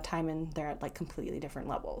same amount of time and they're at like completely different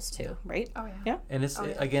levels too, right? Oh yeah. Yeah. And it's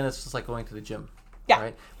again, it's just like going to the gym. Yeah.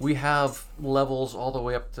 Right. We have levels all the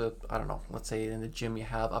way up to, I don't know, let's say in the gym you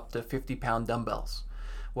have up to 50-pound dumbbells.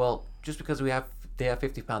 Well, just because they have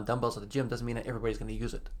 50-pound dumbbells at the gym doesn't mean that everybody's going to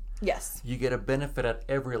use it. Yes. You get a benefit at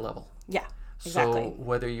every level. Yeah. Exactly. So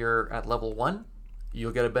whether you're at level 1,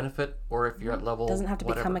 you'll get a benefit, or if you're at level it doesn't have to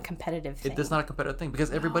whatever, become a competitive thing. It is not a competitive thing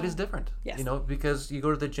because everybody's different. Yes. Because you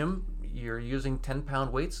go to the gym, you're using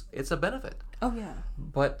 10-pound weights, it's a benefit. Oh, yeah.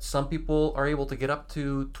 But some people are able to get up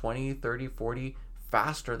to 20, 30, 40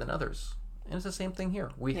 faster than others. And it's the same thing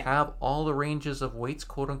here. We have all the ranges of weights,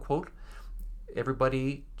 quote unquote.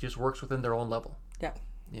 Everybody just works within their own level. Yeah.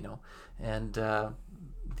 And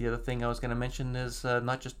the other thing I was going to mention is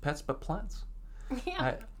not just pets, but plants.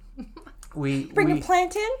 Yeah. We bring a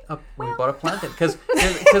plant in? We bought a plant in because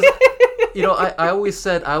I always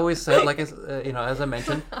said like as I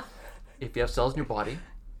mentioned, if you have cells in your body,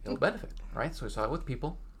 it'll benefit, right? So we saw it with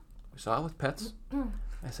people, we saw it with pets.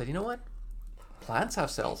 I said, you know what? Plants have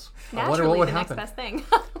cells. Naturally, I wonder what would the happen. Next best thing.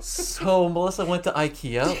 So Melissa went to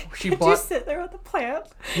IKEA. Did you sit there with the plant?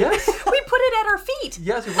 Yes. We put it at our feet.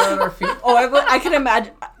 Yes, we put it at our feet. Oh, I can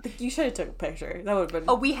imagine. You should have took a picture. That would have been.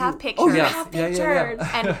 Oh, we have pictures. Oh, yeah. we have pictures.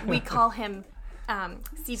 And we call him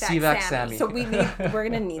CVAC Sammy. So we're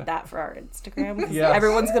gonna need that for our Instagram. Yes.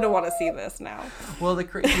 Everyone's gonna want to see this now. Well, the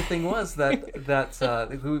crazy thing was that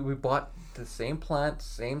we bought the same plant,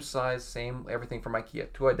 same size, same everything from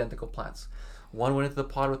IKEA, 2 identical plants. One went into the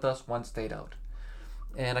pod with us, one stayed out.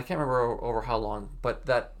 And I can't remember over how long, but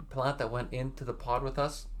that plant that went into the pod with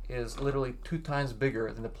us is literally 2 times bigger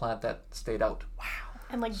than the plant that stayed out. Wow.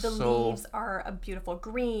 And like the leaves are a beautiful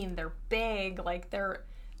green. They're big.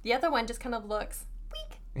 The other one just kind of looks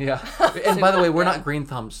weak. Yeah. And by the way, we're not green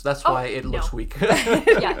thumbs. That's why it looks weak.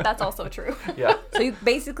 Yeah, that's also true. Yeah. So you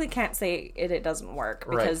basically can't say it doesn't work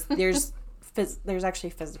because there's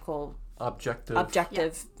actually physical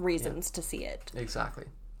objective reasons to see it. Exactly.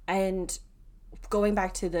 And going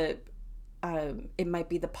back to the it might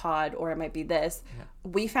be the pod or it might be this.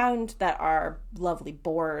 We found that our lovely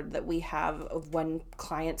board that we have of when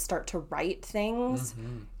clients start to write things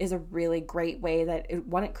is a really great way that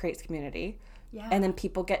it creates community. Yeah. And then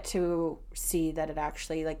people get to see that it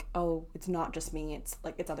actually like, oh, it's not just me, it's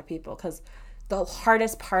like it's other people. Because the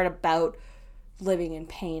hardest part about living in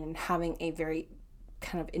pain and having a very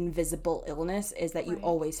kind of invisible illness is that you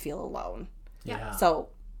always feel alone. Yeah. So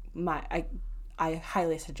I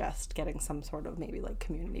highly suggest getting some sort of maybe like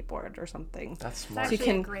community board or something. That's smart. Actually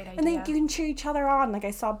a great idea. And then you can cheer each other on. Like I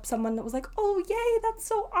saw someone that was like, "Oh, yay, that's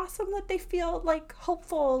so awesome that they feel like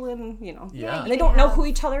hopeful," and Yeah. and they don't know who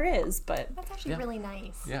each other is, but That's actually really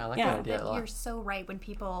nice. Yeah, I like Yeah. that idea a But lot. you're so right. When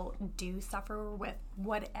people do suffer with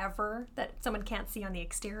whatever that someone can't see on the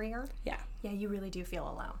exterior, yeah, you really do feel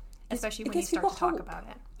alone. Especially it when you gives start people to talk hope. about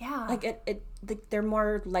it. Yeah. like they're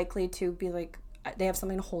more likely to be like they have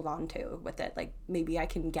something to hold on to with it. Like maybe I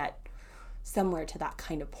can get somewhere to that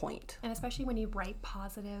kind of point. And especially when you write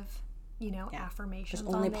positive, affirmations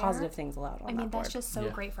There's only on there. positive things allowed on I mean, that board. that's just so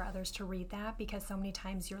Yeah. great for others to read that, because so many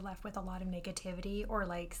times you're left with a lot of negativity or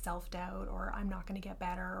like self-doubt or I'm not going to get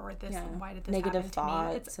better or this, why did this negative happen to me?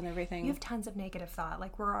 thoughts and everything. You have tons of negative thought.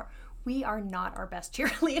 Like we are not our best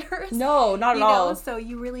cheerleaders. No, not at all. So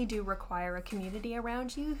you really do require a community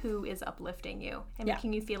around you who is uplifting you and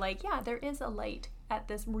making you feel like, there is a light at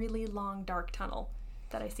this really long dark tunnel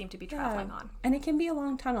that I seem to be traveling on. And it can be a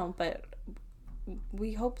long tunnel, but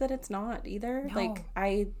we hope that it's not either. No. Like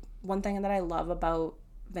one thing that I love about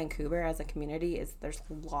Vancouver as a community is there's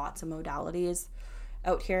lots of modalities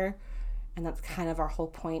out here. And that's kind of our whole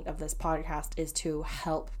point of this podcast, is to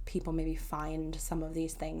help people maybe find some of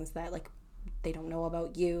these things that like they don't know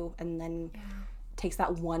about you, and then takes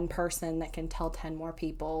that one person that can tell 10 more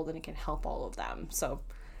people, then it can help all of them. So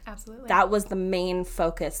Absolutely. that was the main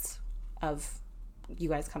focus of you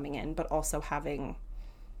guys coming in, but also having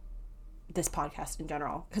this podcast in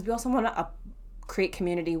general, because we also want to create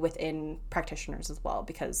community within practitioners as well,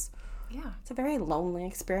 because it's a very lonely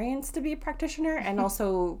experience to be a practitioner. And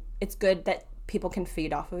also it's good that people can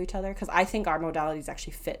feed off of each other, because I think our modalities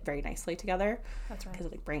actually fit very nicely together. That's right. Because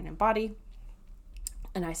of like brain and body.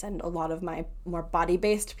 And I send a lot of my more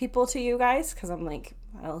body-based people to you guys, because I'm like,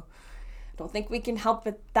 well, I don't think we can help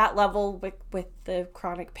at that level with the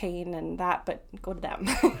chronic pain and that, but go to them.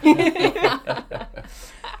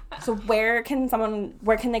 So where can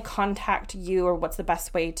they contact you, or what's the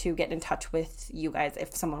best way to get in touch with you guys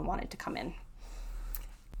if someone wanted to come in?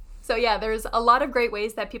 So there's a lot of great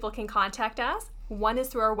ways that people can contact us. One is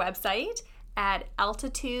through our website at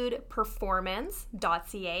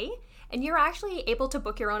altitudeperformance.ca. And you're actually able to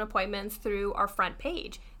book your own appointments through our front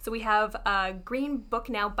page. So we have a green Book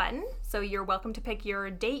Now button. So you're welcome to pick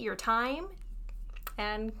your date, your time,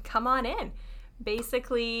 and come on in.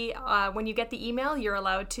 Basically, when you get the email, you're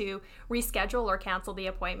allowed to reschedule or cancel the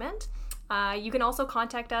appointment. You can also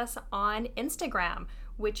contact us on Instagram,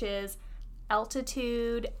 which is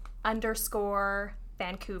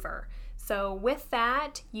altitude_Vancouver. So with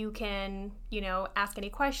that, you can, ask any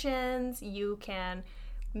questions. You can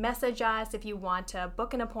message us if you want to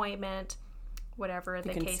book an appointment, whatever the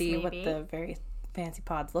case may be. You can see what the very fancy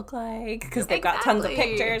pods look like, because they've got tons of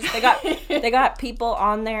pictures. They got people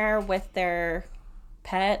on there with their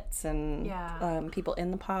pets and people in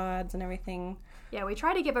the pods and everything. Yeah, we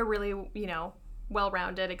try to give a really,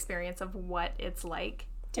 well-rounded experience of what it's like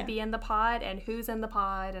to be in the pod and who's in the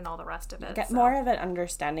pod and all the rest of it. Get more of an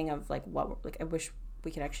understanding of like what, like I wish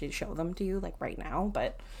we could actually show them to you like right now,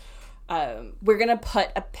 but we're gonna put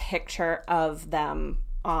a picture of them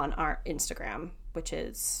on our Instagram, which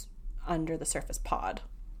is Under the Surface Pod,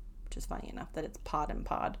 which is funny enough that it's pod and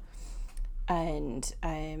pod. And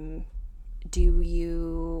do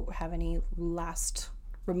you have any last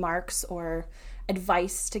remarks or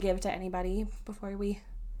advice to give to anybody before we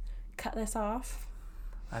cut this off?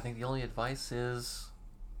 I think the only advice is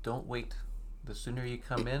don't wait. The sooner you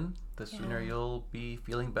come in, the sooner you'll be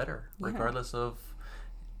feeling better. Regardless of,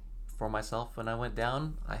 for myself, when I went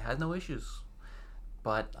down, I had no issues.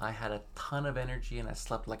 But I had a ton of energy and I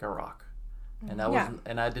slept like a rock. And that was,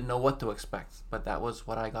 and I didn't know what to expect, but that was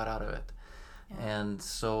what I got out of it. And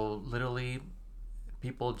so literally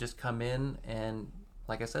people just come in and,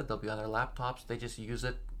 like I said, they'll be on their laptops. They just use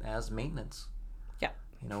it as maintenance. Yeah.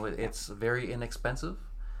 It's very inexpensive,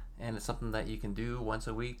 and it's something that you can do once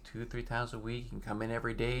a week, 2-3 times a week. You can come in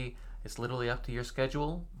every day. It's literally up to your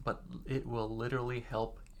schedule, but it will literally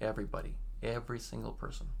help everybody, every single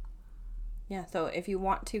person. Yeah, so if you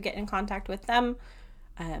want to get in contact with them,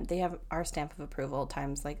 they have our stamp of approval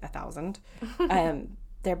times like 1,000.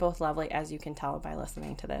 they're both lovely, as you can tell by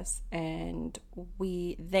listening to this. And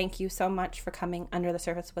we thank you so much for coming under the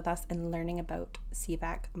surface with us and learning about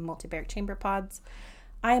CVAC multivariate chamber pods.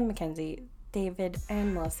 I am Mackenzie, David,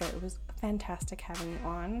 and Melissa. It was fantastic having you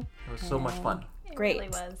on. It was so much fun. It Great. really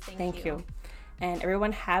was. Thank Thank you. And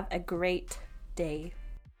everyone have a great day.